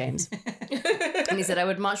types of games. And he said, I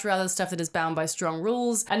would much rather stuff that is bound by strong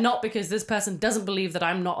rules, and not because this person doesn't believe that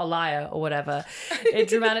I'm not a liar or whatever. It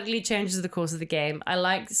dramatically changes the course of the game. I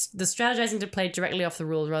like the strategizing to play directly off the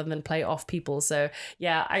rules rather than play off people. So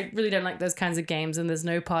yeah, I really don't like those kinds of games, and there's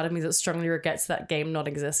no part of me that strongly regrets that game not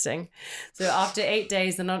existing. So after 8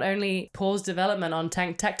 days, they not only paused development on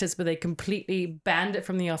Tank Tactics, but they completely banned it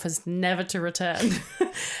from the office, never to return.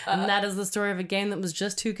 And that is the story of a game that was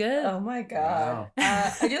just too good. Oh my God.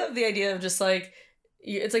 Wow. I do love the idea of just like,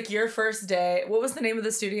 it's like your first day. What was the name of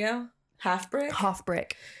the studio? Half Brick?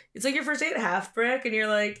 It's like your first day at Half Brick, and you're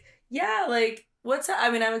like, yeah, like, what's that? I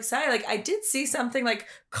mean, I'm excited. Like, I did see something like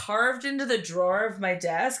carved into the drawer of my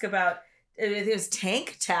desk about, it was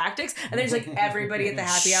Tank Tactics, and there's like everybody at the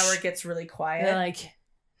happy hour gets really quiet. They're like,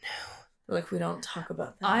 no. They're like, we don't talk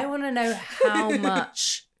about that. I want to know how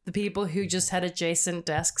much the people who just had adjacent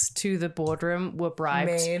desks to the boardroom were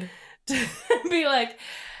bribed to be like,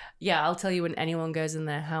 yeah, I'll tell you when anyone goes in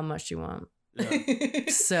there how much you want. Yeah.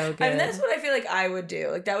 So good. I mean, that's what I feel like I would do.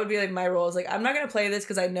 Like, that would be like my role. Is like, I'm not going to play this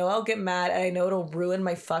because I know I'll get mad and I know it'll ruin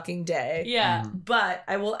my fucking day. Yeah. But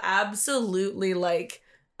I will absolutely be like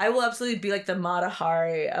the Mata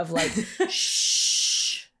Hari of like,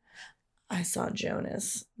 shh. I saw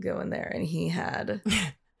Jonas go in there and he had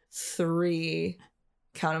 3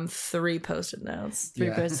 post-it notes.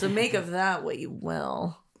 3 post-it. So make of that what you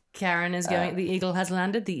will. Karen is going, the eagle has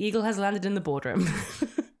landed. The eagle has landed in the boardroom.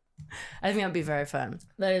 I think that'd be very fun.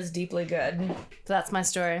 That is deeply good. So that's my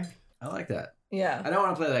story. I like that. Yeah. I don't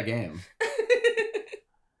want to play that game.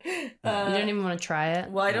 You don't even want to try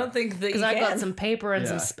it? Well, I don't think that because I've got some paper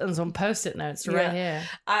and some post-it notes right here.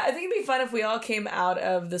 I think it'd be fun if we all came out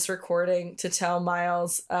of this recording to tell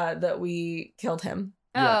Miles that we killed him.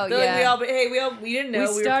 Oh yeah. We didn't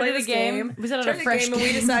know we were playing this game. We started a fresh game and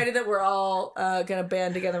we decided that we're all gonna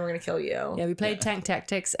band together and we're gonna kill you. Yeah, we played Tank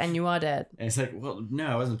Tactics and you are dead. And it's like, well, no,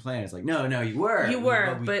 I wasn't playing. It's like, no, you were. You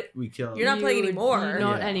were, but we killed you. You're not playing anymore. You're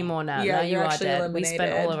not anymore now. Yeah, now you are dead. Eliminated. We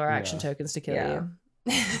spent all of our action tokens to kill you.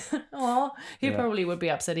 Oh, he probably would be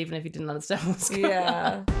upset even if he didn't understand what's going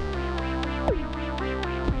on.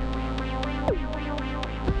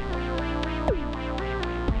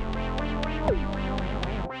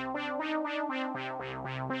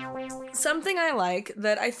 Something I like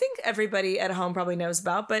that I think everybody at home probably knows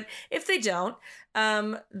about, but if they don't,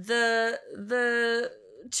 the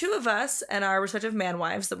two of us and our respective man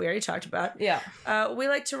wives that we already talked about. Yeah. We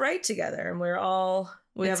like to write together, and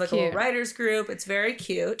we have like cute. a little writers group. It's very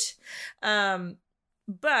cute.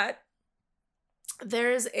 But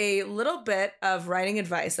there's a little bit of writing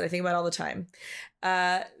advice that I think about all the time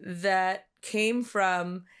that came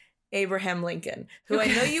from Abraham Lincoln, who I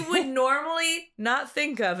know you would normally not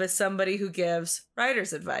think of as somebody who gives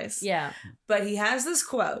writer's advice. Yeah. But he has this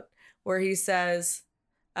quote where he says,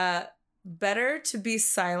 better to be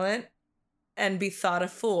silent and be thought a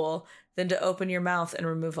fool than to open your mouth and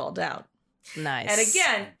remove all doubt. Nice. And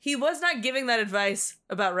again, he was not giving that advice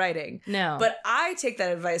about writing. No. But I take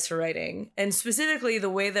that advice for writing. And specifically, the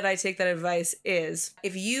way that I take that advice is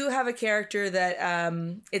if you have a character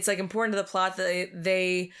that it's like important to the plot that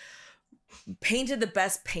they painted the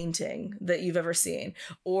best painting that you've ever seen,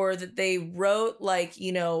 or that they wrote like,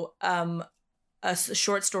 you know, a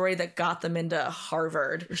short story that got them into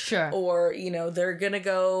Harvard. Sure. Or, you know, they're going to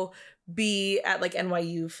go be at like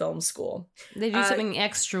NYU film school. They do something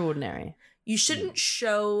extraordinary. You shouldn't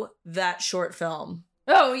show that short film.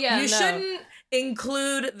 Oh, yeah. You shouldn't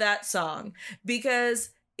include that song because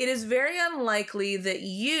it is very unlikely that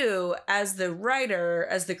you, as the writer,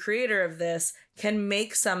 as the creator of this, can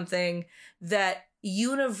make something that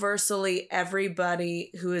universally everybody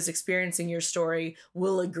who is experiencing your story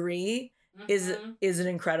will agree is an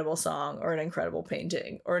incredible song or an incredible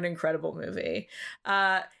painting or an incredible movie.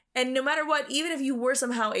 And no matter what, even if you were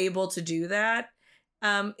somehow able to do that,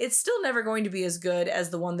 it's still never going to be as good as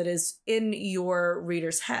the one that is in your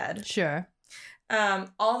reader's head. Sure.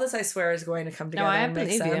 All this, I swear, is going to come together and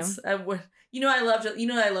make sense. I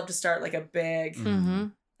love to start like a big,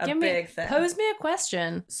 big thing. Pose me a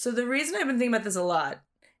question. So the reason I've been thinking about this a lot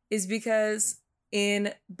is because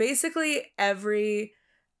in basically every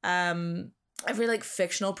like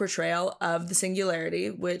fictional portrayal of the singularity,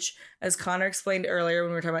 which, as Connor explained earlier when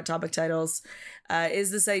we were talking about topic titles, is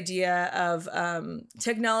this idea of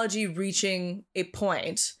technology reaching a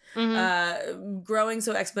point, growing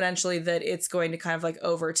so exponentially that it's going to kind of like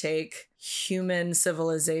overtake human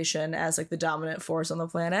civilization as like the dominant force on the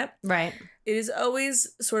planet. Right. It is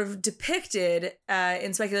always sort of depicted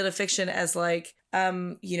in speculative fiction as like,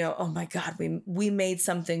 oh my God, we made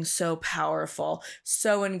something so powerful,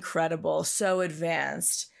 so incredible, so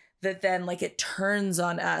advanced that then like it turns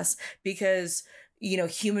on us because, you know,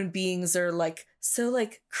 human beings are like so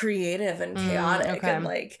like creative and chaotic. And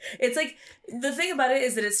like, it's like, the thing about it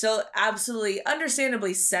is that it still absolutely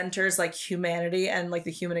understandably centers like humanity and like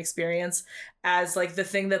the human experience as like the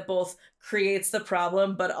thing that both creates the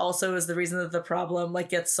problem, but also is the reason that the problem like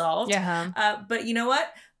gets solved. Yeah. But you know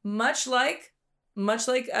what? Much like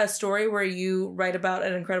a story where you write about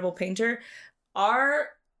an incredible painter, our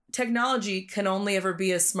technology can only ever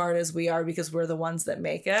be as smart as we are because we're the ones that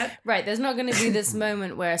make it. Right. There's not going to be this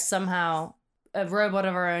moment where somehow a robot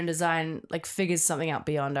of our own design like figures something out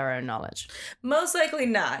beyond our own knowledge. Most likely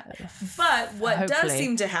not. But what does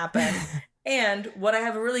seem to happen, and what I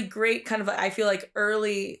have a really great kind of, I feel like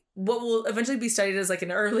what will eventually be studied as like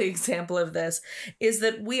an early example of this, is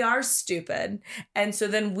that we are stupid. And so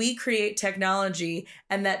then we create technology,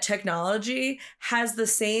 and that technology has the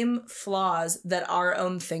same flaws that our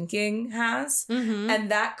own thinking has. And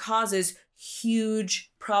that causes huge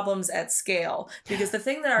problems at scale, because the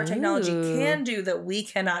thing that our technology can do that we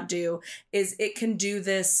cannot do is it can do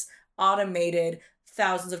this automated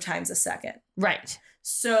thousands of times a second. Right.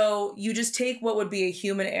 So you just take what would be a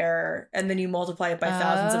human error and then you multiply it by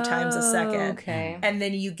thousands of times a second. Okay. And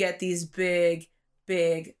then you get these big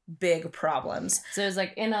problems. So it's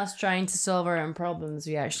like in us trying to solve our own problems,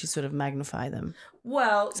 we actually sort of magnify them.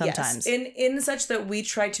 Well, sometimes. Yes. In such that we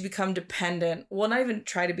try to become dependent. Well, not even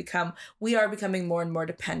try to become. We are becoming more and more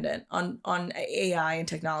dependent on AI and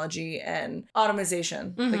technology and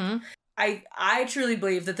automation. Like, I truly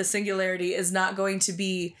believe that the singularity is not going to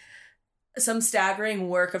be some staggering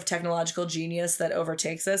work of technological genius that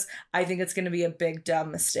overtakes us. I think it's going to be a big dumb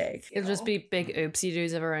mistake. It'll just be big oopsie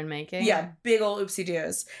doos of our own making. Yeah, big old oopsie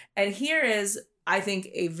doos. And here is, I think,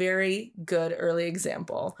 a very good early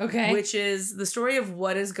example. Okay. Which is the story of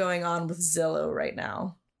what is going on with Zillow right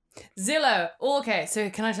now. Zillow. Okay, so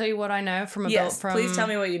can I tell you what I know from please tell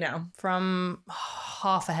me what you know. From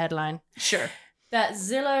half a headline. Sure. That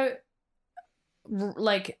Zillow,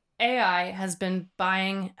 like, AI has been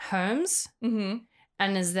buying homes and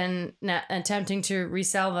is then attempting to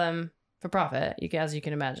resell them for profit, as you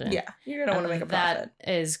can imagine. Yeah, you're going to want to make a profit.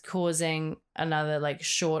 That is causing another, like,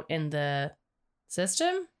 short in the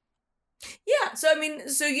system. Yeah, so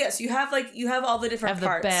yes, you have all the different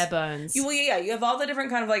parts. The bare bones. You have all the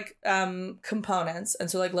different kind of like components,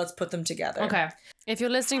 and so like let's put them together. Okay. If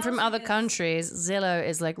you're listening from other countries, Zillow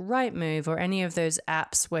is like Rightmove or any of those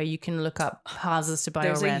apps where you can look up houses to buy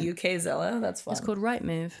or rent. There's a UK Zillow. That's fun. It's called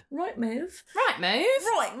Rightmove. Rightmove.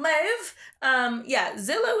 Yeah,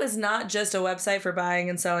 Zillow is not just a website for buying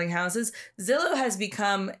and selling houses. Zillow has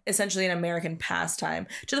become essentially an American pastime,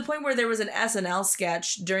 to the point where there was an SNL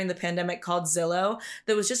sketch during the pandemic called Zillow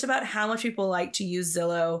that was just about how much people like to use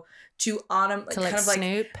Zillow to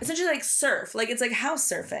snoop. Essentially like surf. Like it's like house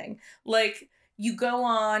surfing. Like you go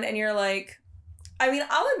on and you're like, I mean,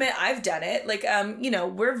 I'll admit I've done it. Like,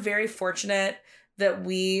 we're very fortunate that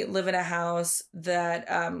we live in a house that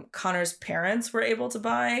Connor's parents were able to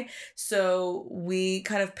buy. So we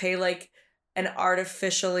kind of pay like an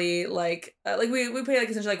artificially we pay like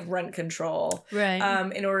essentially like rent control,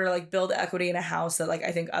 right? In order to like build equity in a house that like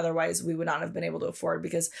I think otherwise we would not have been able to afford,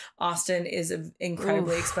 because Austin is an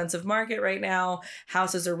incredibly expensive market right now.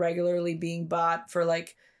 Houses are regularly being bought for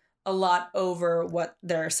like a lot over what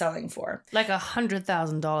they're selling for, like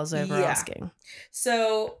 $100,000 over asking.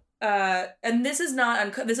 So and this is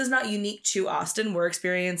not unique to Austin. We're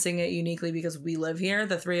experiencing it uniquely because we live here,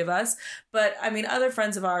 the three of us. But I mean, other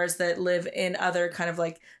friends of ours that live in other kind of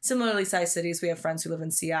like similarly sized cities. We have friends who live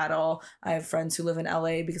in Seattle. I have friends who live in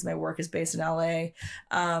LA because my work is based in LA.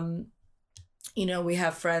 We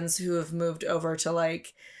have friends who have moved over to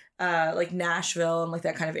like Nashville and like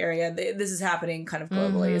that kind of area. This is happening kind of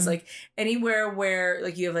globally. Mm-hmm. It's like anywhere where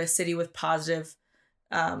like you have a city with positive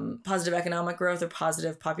economic growth or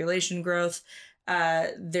positive population growth,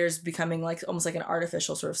 there's becoming like almost like an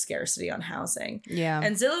artificial sort of scarcity on housing. Yeah.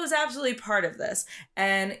 And Zillow is absolutely part of this.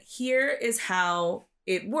 And here is how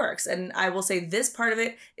it works. And I will say this part of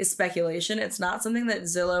it is speculation. It's not something that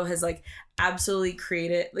Zillow has like absolutely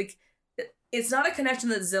created. Like it's not a connection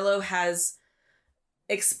that Zillow has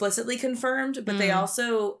explicitly confirmed, but they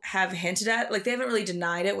also have hinted at, like they haven't really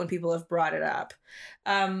denied it when people have brought it up.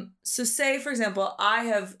 So say, for example, I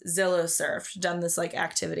have Zillow surfed, done this like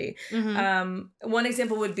activity. Mm-hmm. One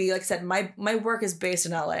example would be, like I said, my work is based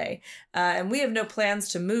in LA, and we have no plans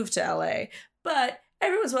to move to LA, but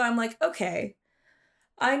every once in a while I'm like, okay,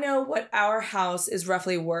 I know what our house is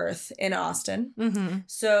roughly worth in Austin. Mm-hmm.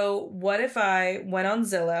 So what if I went on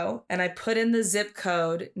Zillow and I put in the zip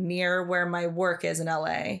code near where my work is in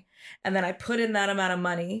LA, and then I put in that amount of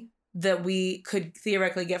money that we could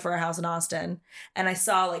theoretically get for a house in Austin, and I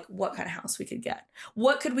saw like what kind of house we could get.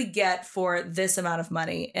 What could we get for this amount of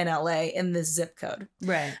money in LA in this zip code?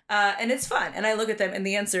 Right. And it's fun. And I look at them and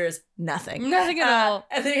the answer is nothing. Nothing at all.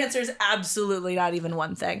 And the answer is absolutely not even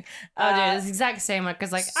one thing. Dude, it's the exact same one,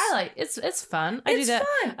 because like I like it's fun. I do that.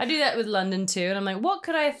 Fun. I do that with London too, and I'm like, what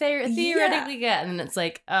could I theoretically get? And then it's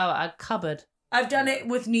like, oh, a cupboard. I've done it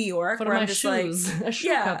with New York, where I'm just shoes? Like, a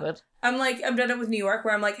shoe cupboard. I've done it with New York,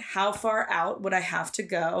 where I'm like, how far out would I have to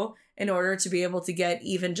go in order to be able to get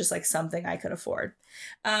even just like something I could afford?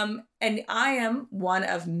 And I am one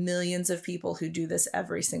of millions of people who do this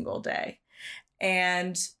every single day.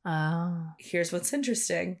 And here's what's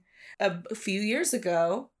interesting. A few years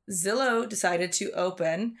ago, Zillow decided to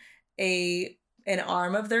open an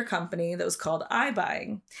arm of their company that was called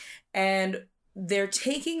iBuying. And they're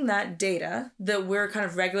taking that data that we're kind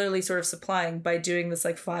of regularly sort of supplying by doing this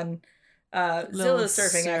like fun Zillow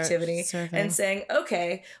surfing activity and saying,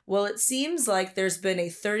 okay, well, it seems like there's been a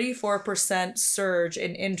 34% surge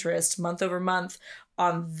in interest month over month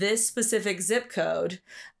on this specific zip code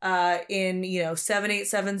in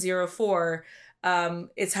 78704.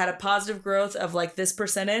 It's had a positive growth of like this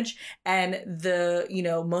percentage, and the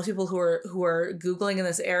most people who are Googling in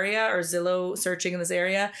this area or Zillow searching in this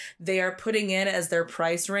area, they are putting in as their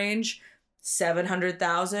price range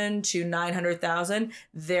 700,000 to 900,000.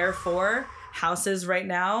 Therefore, houses right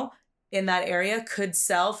now in that area could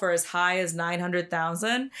sell for as high as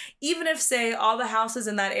 900,000, even if say all the houses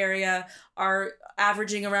in that area are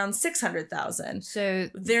averaging around 600,000. So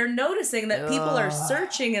they're noticing that people are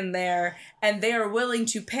searching in there and they are willing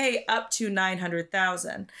to pay up to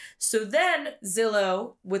 900,000. So then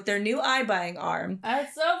Zillow, with their new iBuying arm,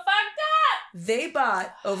 that's so fucked up. They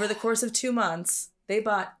bought, over the course of 2 months, they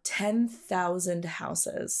bought 10,000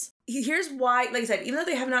 houses. Here's why, like I said, even though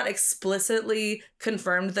they have not explicitly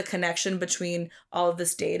confirmed the connection between all of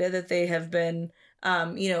this data that they have been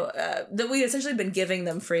that we've essentially been giving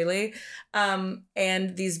them freely,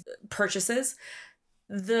 and these purchases.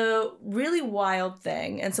 The really wild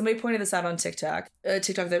thing, and somebody pointed this out on TikTok, a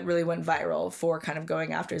TikTok that really went viral for kind of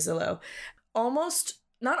going after Zillow.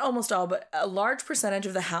 Not almost all, but a large percentage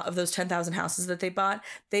of of those 10,000 houses that they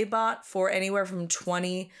bought for anywhere from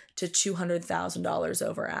 $20,000 to $200,000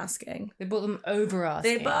 over asking. They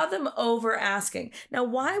bought them over asking. Now,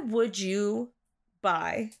 why would you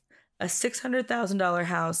buy a $600,000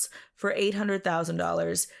 house for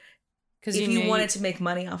 $800,000 if you wanted to make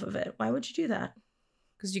money off of it. Why would you do that?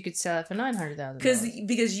 Because you could sell it for $900,000.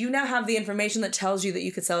 Because you now have the information that tells you that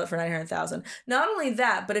you could sell it for $900,000. Not only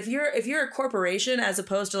that, but if you're a corporation as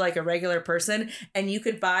opposed to like a regular person, and you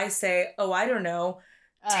could buy, say,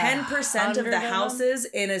 10% of the houses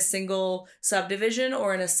in a single subdivision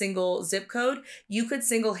or in a single zip code, you could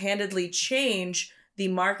single-handedly change the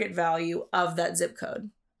market value of that zip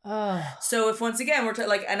code. Oh. So if once again we're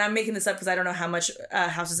and I'm making this up because I don't know how much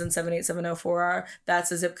houses in 78704 are.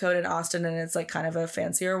 That's a zip code in Austin, and it's like kind of a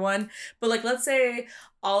fancier one. But like, let's say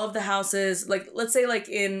all of the houses, let's say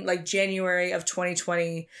in January of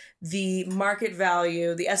 2020, the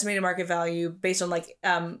estimated market value based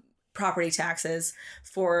on property taxes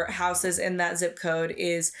for houses in that zip code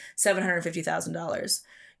is $750,000.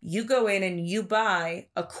 You go in and you buy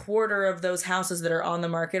a quarter of those houses that are on the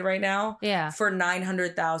market right now for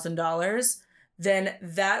 $900,000, then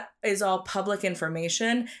that is all public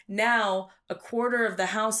information. Now, a quarter of the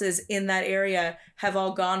houses in that area have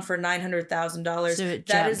all gone for $900,000. So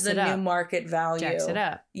that is the new market value. Jacks it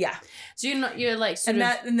up. Yeah. So you're like and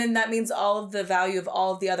then that means all of the value of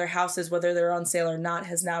all of the other houses, whether they're on sale or not,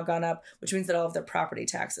 has now gone up, which means that all of their property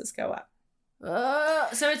taxes go up.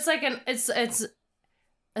 So it's like it's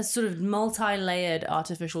a sort of multi-layered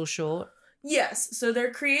artificial short. Yes. So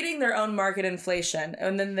they're creating their own market inflation.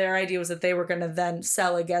 And then their idea was that they were going to then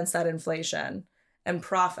sell against that inflation and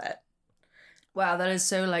profit. Wow, that is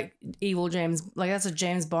so evil James. That's a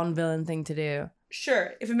James Bond villain thing to do.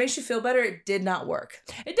 Sure. If it makes you feel better, it did not work.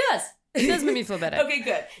 It does. It does make me feel better. Okay,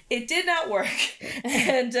 good. It did not work.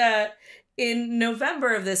 And in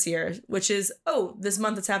November of this year, which is, this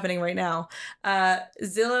month it's happening right now,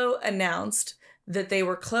 Zillow announced that they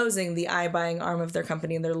were closing the iBuying arm of their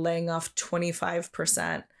company, and they're laying off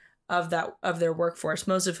 25% of their workforce,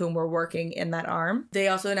 most of whom were working in that arm. They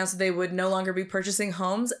also announced that they would no longer be purchasing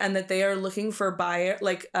homes, and that they are looking for by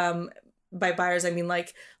buyers I mean they're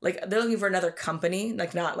looking for another company,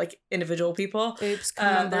 not individual people. Oops,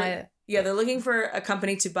 come on, buy it. Yeah, they're looking for a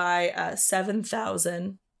company to buy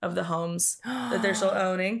 7,000 of the homes that they're still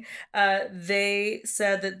owning. They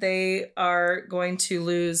said that they are going to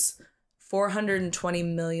lose $420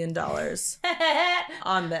 million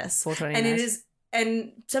on this. And it is,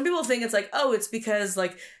 and some people think it's it's because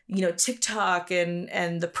TikTok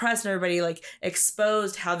and the press and everybody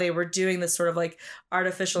exposed how they were doing this sort of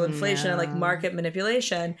artificial inflation and market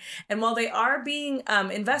manipulation. And while they are being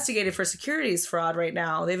investigated for securities fraud right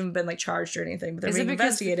now, they haven't been charged or anything, but they're being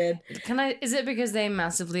investigated. Is it because they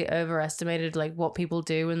massively overestimated what people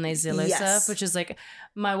do when they Zillow surf, which is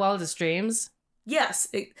my wildest dreams? Yes,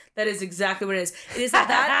 that is exactly what it is. It is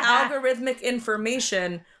that algorithmic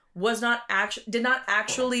information did not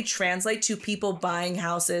actually translate to people buying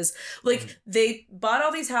houses. They bought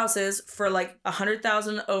all these houses for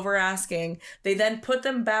 $100,000 over asking. They then put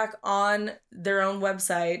them back on their own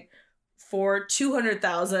website for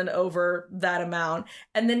 $200,000 over that amount,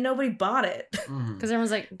 and then nobody bought it because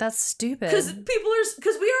everyone's that's stupid. Because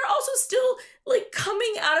we are also still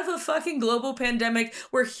coming out of a fucking global pandemic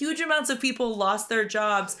where huge amounts of people lost their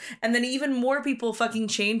jobs, and then even more people fucking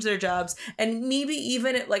changed their jobs, and maybe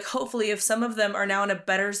even hopefully if some of them are now in a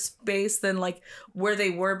better space than where they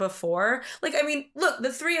were before. Look,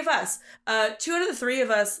 the three of us, 2 out of the 3 of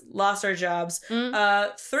us lost our jobs. 3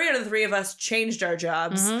 out of the 3 of us changed our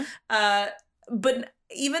jobs. But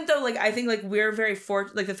even though I think we're very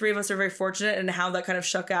the 3 of us are very fortunate in how that kind of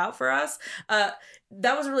shook out for us,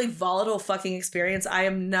 that was a really volatile fucking experience. I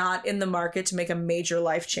am not in the market to make a major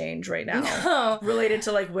life change right now related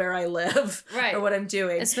to where I live or what I'm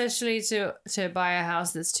doing, especially to buy a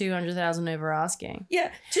house that's $200,000 over asking. Yeah,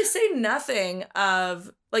 to say nothing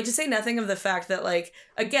of the fact that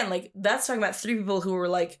again that's talking about 3 people who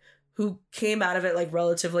were who came out of it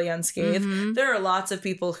relatively unscathed. Mm-hmm. There are lots of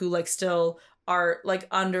people who still are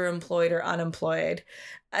underemployed or unemployed.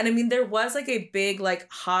 And I mean, there was a big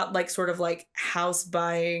hot sort of house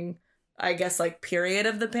buying, I guess, period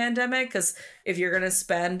of the pandemic, because if you're gonna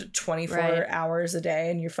spend 24 hours a day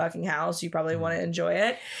in your fucking house, you probably want to enjoy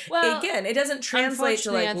it. Well, again, it doesn't translate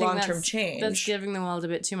to long-term change. That's giving the world a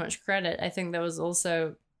bit too much credit. I think there was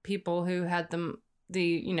also people who had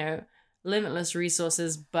the limitless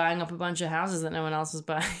resources buying up a bunch of houses that no one else was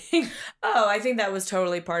buying. Oh, I think that was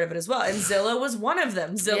totally part of it as well. And Zillow was one of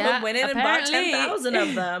them. Zillow went in and bought 10,000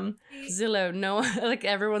 of them. Zillow, no,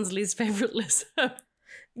 everyone's least favorite list.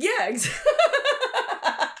 Yeah. So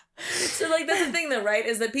that's the thing though, right?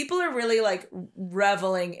 Is that people are really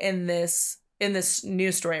reveling in this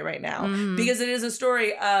news story right now, because it is a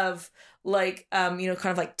story of like, kind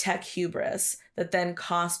of like tech hubris that then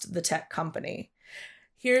cost the tech company.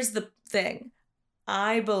 Here's the thing.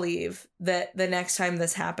 I believe that the next time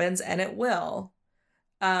this happens, and it will,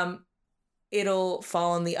 it'll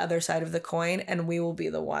fall on the other side of the coin, and we will be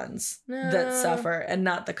the ones that suffer and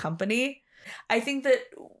not the company. I think that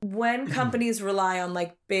when companies rely on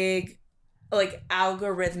like big, like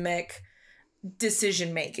algorithmic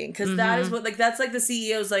decision making, because that is what, like, that's like the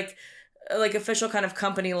CEO's like official kind of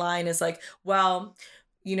company line is like, well,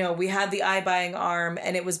 we had the iBuying arm,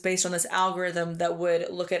 and it was based on this algorithm that would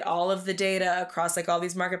look at all of the data across like all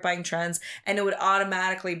these market buying trends, and it would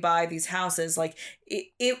automatically buy these houses. Like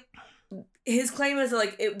his claim is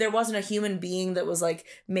like there wasn't a human being that was like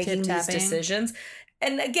making these decisions.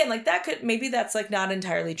 And again, like maybe that's like not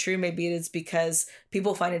entirely true. Maybe it is because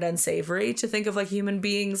people find it unsavory to think of like human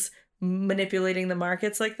beings manipulating the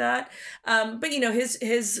markets like that. But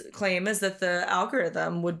his claim is that the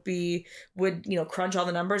algorithm would crunch all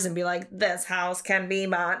the numbers and be like, this house can be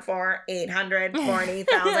bought for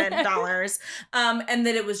 $840,000. And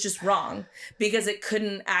that it was just wrong because it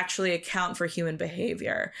couldn't actually account for human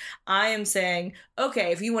behavior. I am saying,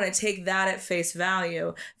 okay, if you want to take that at face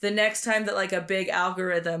value, the next time that like a big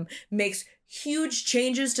algorithm makes huge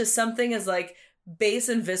changes to something as like base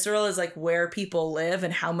and visceral is like where people live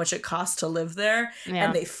and how much it costs to live there,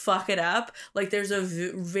 and they fuck it up, like there's a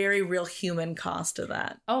very real human cost to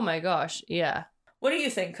that. Oh my gosh, yeah. What do you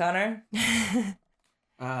think, Connor?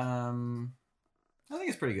 I think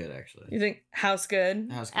it's pretty good, actually. You think house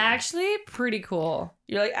good? House good. Actually, pretty cool.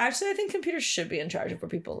 You're like, actually, I think computers should be in charge of where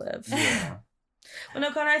people live. Yeah. Well, no,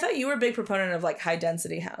 Connor, I thought you were a big proponent of like high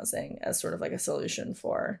density housing as sort of like a solution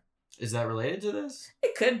for... Is that related to this?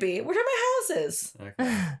 It could be. We're talking about houses.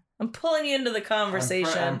 Okay. I'm pulling you into the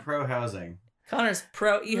conversation. I'm pro housing. Connor's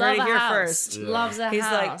pro. You heard it here first. Yeah. Loves a house. He's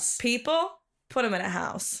like, people, put them in a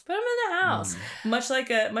house. Put them in a house. Much like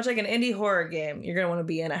an indie horror game, you're gonna want to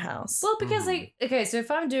be in a house. Well, because like, okay, so if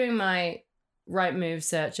I'm doing my Rightmove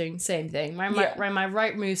searching, same thing. My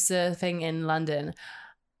Rightmove surfing in London.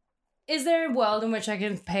 Is there a world in which I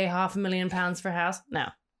can pay £500,000 for a house? No.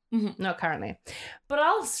 Not currently. But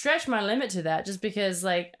I'll stretch my limit to that just because,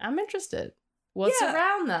 like, I'm interested. What's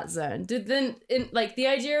around that zone? The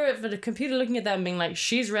idea of a computer looking at that and being like,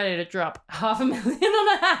 she's ready to drop $500,000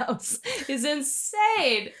 on a house is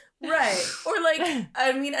insane. Right. Or, like,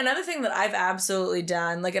 I mean, another thing that I've absolutely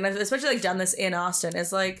done, like, and I've especially, like, done this in Austin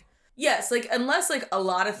is, like, yes, like, unless, like, a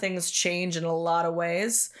lot of things change in a lot of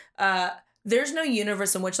ways, there's no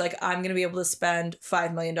universe in which, like, I'm going to be able to spend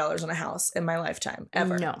 $5 million on a house in my lifetime,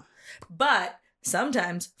 ever. No. But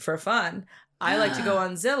sometimes, for fun, I like to go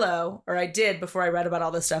on Zillow, or I did before I read about all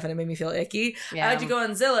this stuff and it made me feel icky. Yeah. I like to go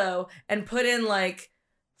on Zillow and put in, like,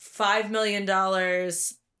 $5 million,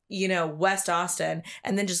 West Austin,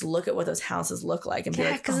 and then just look at what those houses look like and be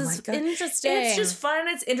like, oh my God. Interesting. It's just fun and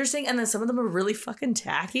it's interesting, and then some of them are really fucking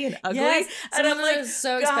tacky and ugly. Yes, and I'm like,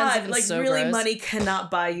 so God, expensive like, so really gross. Money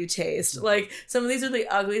cannot buy you taste. Like, some of these are the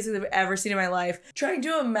ugliest things I've ever seen in my life. Trying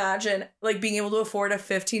to imagine, like, being able to afford a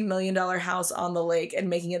 $15 million house on the lake and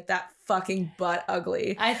making it that fucking butt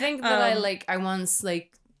ugly. I think that I once,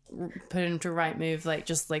 like, put into Rightmove, like,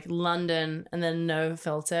 just like London and then no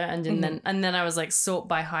filter, and then I was like sort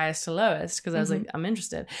by highest to lowest because I was like, I'm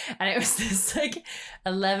interested, and it was this like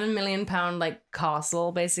 £11 million like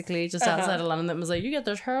castle basically just outside of London that was like, you get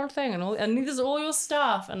this whole thing and this is all your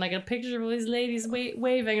stuff, and like a picture of all these ladies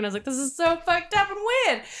waving, and I was like, this is so fucked up and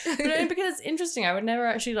weird, but because it's interesting. I would never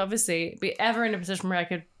actually obviously be ever in a position where I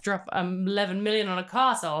could drop 11 million on a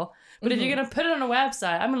castle, but if you're gonna put it on a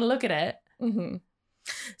website, I'm gonna look at it.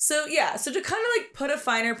 So to kind of like put a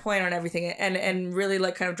finer point on everything and really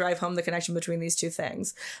like kind of drive home the connection between these two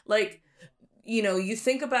things, like, you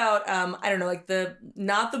think about, I don't know, like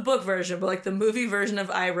not the book version, but like the movie version of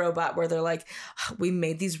iRobot, where they're like, oh, we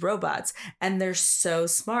made these robots and they're so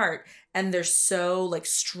smart and they're so like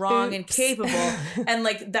strong and capable. And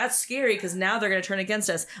like, that's scary because now they're going to turn against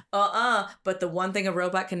us. But the one thing a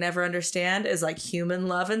robot can never understand is like human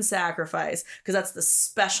love and sacrifice, because that's the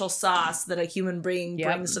special sauce that a human being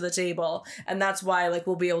brings to the table. And that's why like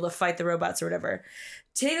we'll be able to fight the robots or whatever.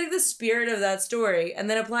 Take like the spirit of that story and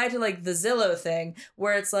then apply it to like the Zillow thing,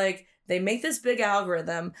 where it's like, they make this big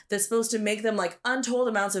algorithm that's supposed to make them like untold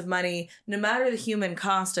amounts of money, no matter the human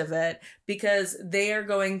cost of it, because they are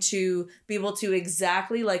going to be able to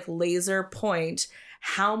exactly like laser point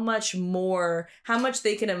how much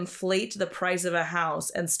they can inflate the price of a house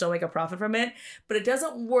and still make a profit from it. But it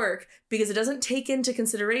doesn't work because it doesn't take into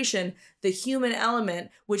consideration the human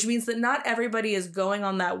element, which means that not everybody is going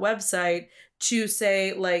on that website to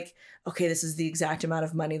say like, okay, this is the exact amount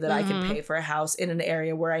of money that I can pay for a house in an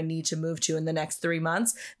area where I need to move to in the next 3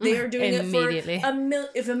 months. They are doing it for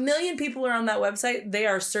if 1 million people are on that website, they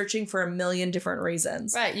are searching for 1 million different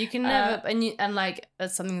reasons. Right. You can never, and like,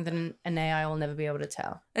 that's something that an AI will never be able to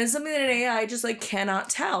tell. And it's something that an AI just like cannot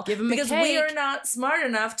tell. Give them because a cake. We are not smart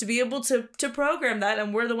enough to be able to program that,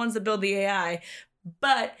 and we're the ones that build the AI.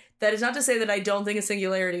 But that is not to say that I don't think a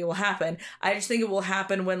singularity will happen. I just think it will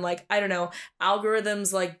happen when, like, I don't know,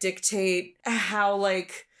 algorithms like dictate how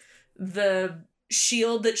like the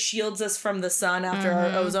shield that shields us from the sun after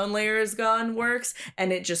our ozone layer is gone works,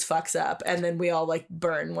 and it just fucks up, and then we all like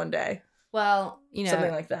burn one day. Well, you know,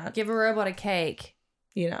 something like that. Give a robot a cake.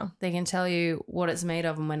 You know, they can tell you what it's made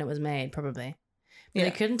of and when it was made, probably. But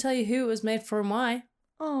they couldn't tell you who it was made for and why.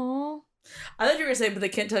 Oh, I thought you were gonna say, but they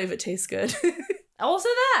can't tell you if it tastes good. Also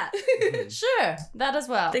that. Sure. That as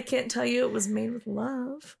well. They can't tell you it was made with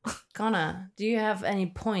love. Connor, do you have any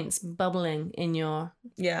points bubbling in your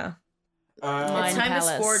mind palace? It's time to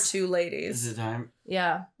score 2 ladies. Is it time?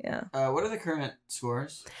 Yeah. Yeah. What are the current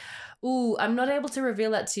scores? Ooh, I'm not able to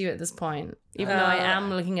reveal that to you at this point, even though I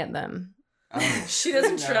am looking at them. She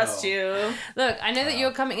doesn't trust you. Look, I know that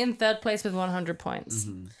you're coming in 3rd place with 100 points.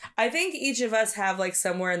 Mm-hmm. I think each of us have like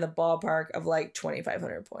somewhere in the ballpark of like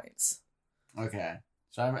 2,500 points. Okay,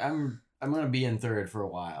 so I'm gonna be in 3rd for a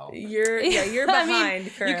while. You're behind. I mean,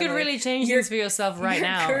 currently. You could really change things for yourself right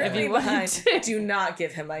now if you wanted to. Do not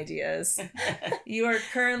give him ideas. You are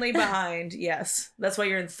currently behind. Yes, that's why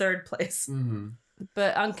you're in 3rd place. Mm-hmm.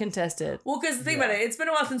 But uncontested. Well, because think about it, it's been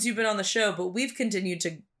a while since you've been on the show, but we've continued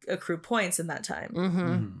to accrue points in that time.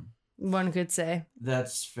 Mm-hmm. One could say.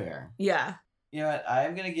 That's fair. Yeah. You know what?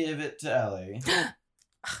 I'm gonna give it to Ellie.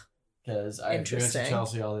 Because I've given it to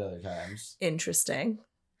Chelsea all the other times. Interesting.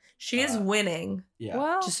 She is winning. Yeah.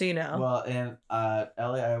 Well, just so you know. Well, and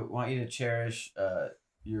Ellie, I want you to cherish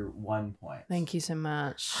your 1 point. Thank you so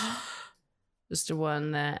much. Just a 1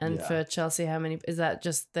 there. And for Chelsea, how many? Is that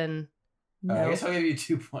just then? No. I guess I'll give you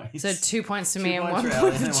 2 points. So 2 points to me and 1 point for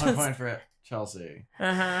point Ellie and for 1 point for Chelsea.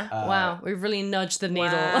 Wow, we've really nudged the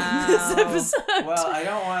needle on this episode. Well, I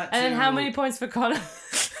don't want And then how many points for Connor?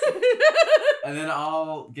 And then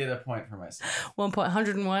I'll get a point for myself. 1 point,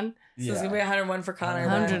 101. So it's gonna be 101 for Connor.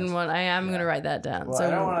 101. I am gonna write that down. Well, so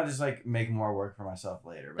I don't want to just like make more work for myself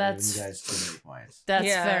later. But giving you guys too many points. That's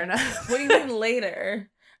fair enough. What do you mean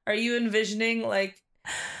later? Are you envisioning like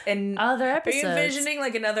other episodes? Are you envisioning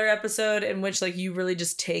like another episode in which like you really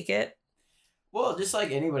just take it? Well, just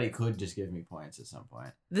like anybody could just give me points at some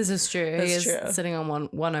point. This is true. He is sitting on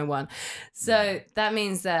 101. So that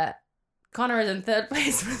means that Connor is in 3rd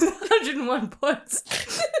place with 101 points.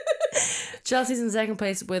 Chelsea's in 2nd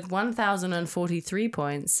place with 1,043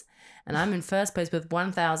 points. And I'm in 1st place with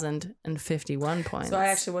 1,051 points. So I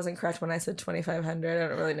actually wasn't correct when I said 2,500. I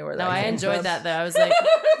don't really know where that came from. No, I enjoyed that though. I was like,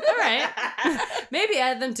 all right. Maybe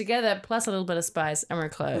add them together plus a little bit of spice and we're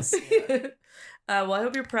close. Well, I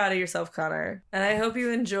hope you're proud of yourself, Connor. And I hope you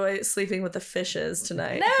enjoy sleeping with the fishes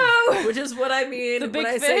tonight. No! Which is what I mean. The big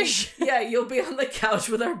when I fish? Say, you'll be on the couch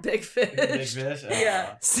with our big fish. Big fish? Oh.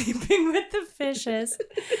 Yeah. Sleeping with the fishes.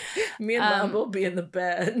 Me and Mom will be in the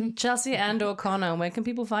bed. Chelsea and or Connor, where can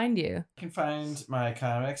people find you? You can find my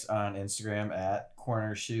comics on Instagram at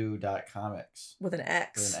cornershoe.comics. With an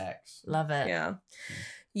X. With an X. Love it. Yeah.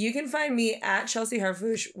 You can find me at Chelsea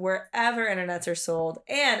Harfouche wherever internets are sold.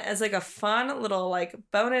 And as like a fun little like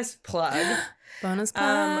bonus plug.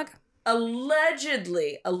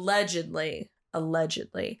 Allegedly, a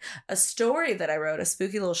story that I wrote, a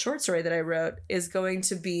spooky little short story that I wrote is going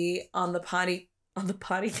to be on the podcast. On the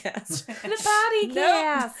podcast.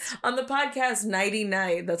 Nope. On the podcast Nighty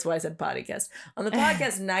Night. That's why I said podcast. On the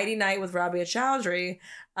podcast Nighty Night with Rabia Chowdhury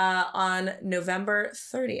on November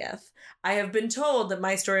 30th. I have been told that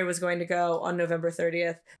my story was going to go on November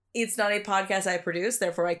 30th. It's not a podcast I produce,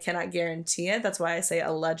 therefore I cannot guarantee it. That's why I say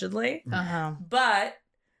allegedly. But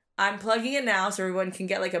I'm plugging it now so everyone can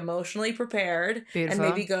get like emotionally prepared. Beautiful.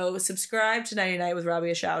 And maybe go subscribe to Nighty Night with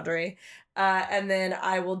Rabia Chowdhury. And then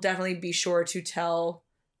I will definitely be sure to tell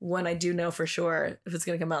when I do know for sure if it's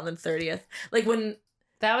going to come out on the 30th. Like when...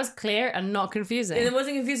 That was clear and not confusing. And it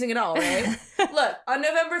wasn't confusing at all, right? Look, on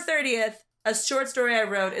November 30th, a short story I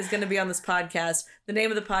wrote is going to be on this podcast. The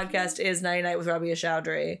name of the podcast is Nighty Night with Rabia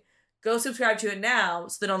Chowdhury. Go subscribe to it now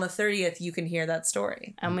so that on the 30th you can hear that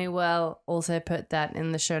story. And we will also put that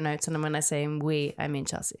in the show notes. And when I say we, I mean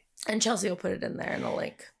Chelsea. And Chelsea will put it in there in a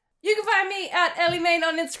link. You can find me at Ellie Main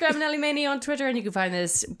on Instagram and Ellie Maney on Twitter. And you can find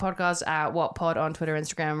this podcast at What Pod on Twitter,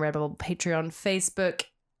 Instagram, Redbubble, Patreon, Facebook.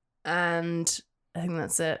 And I think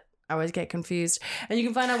that's it. I always get confused. And you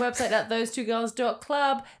can find our website at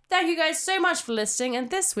thosetwogirls.club. Thank you guys so much for listening. And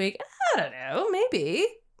this week, I don't know, maybe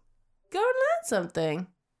go and learn something.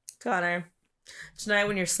 Connor, tonight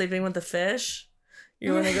when you're sleeping with the fish,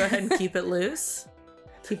 you want to go ahead and keep it loose?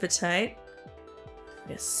 Keep it tight?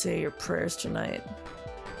 Just say your prayers tonight.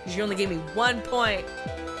 Because you only gave me 1 point.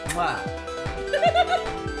 Wow.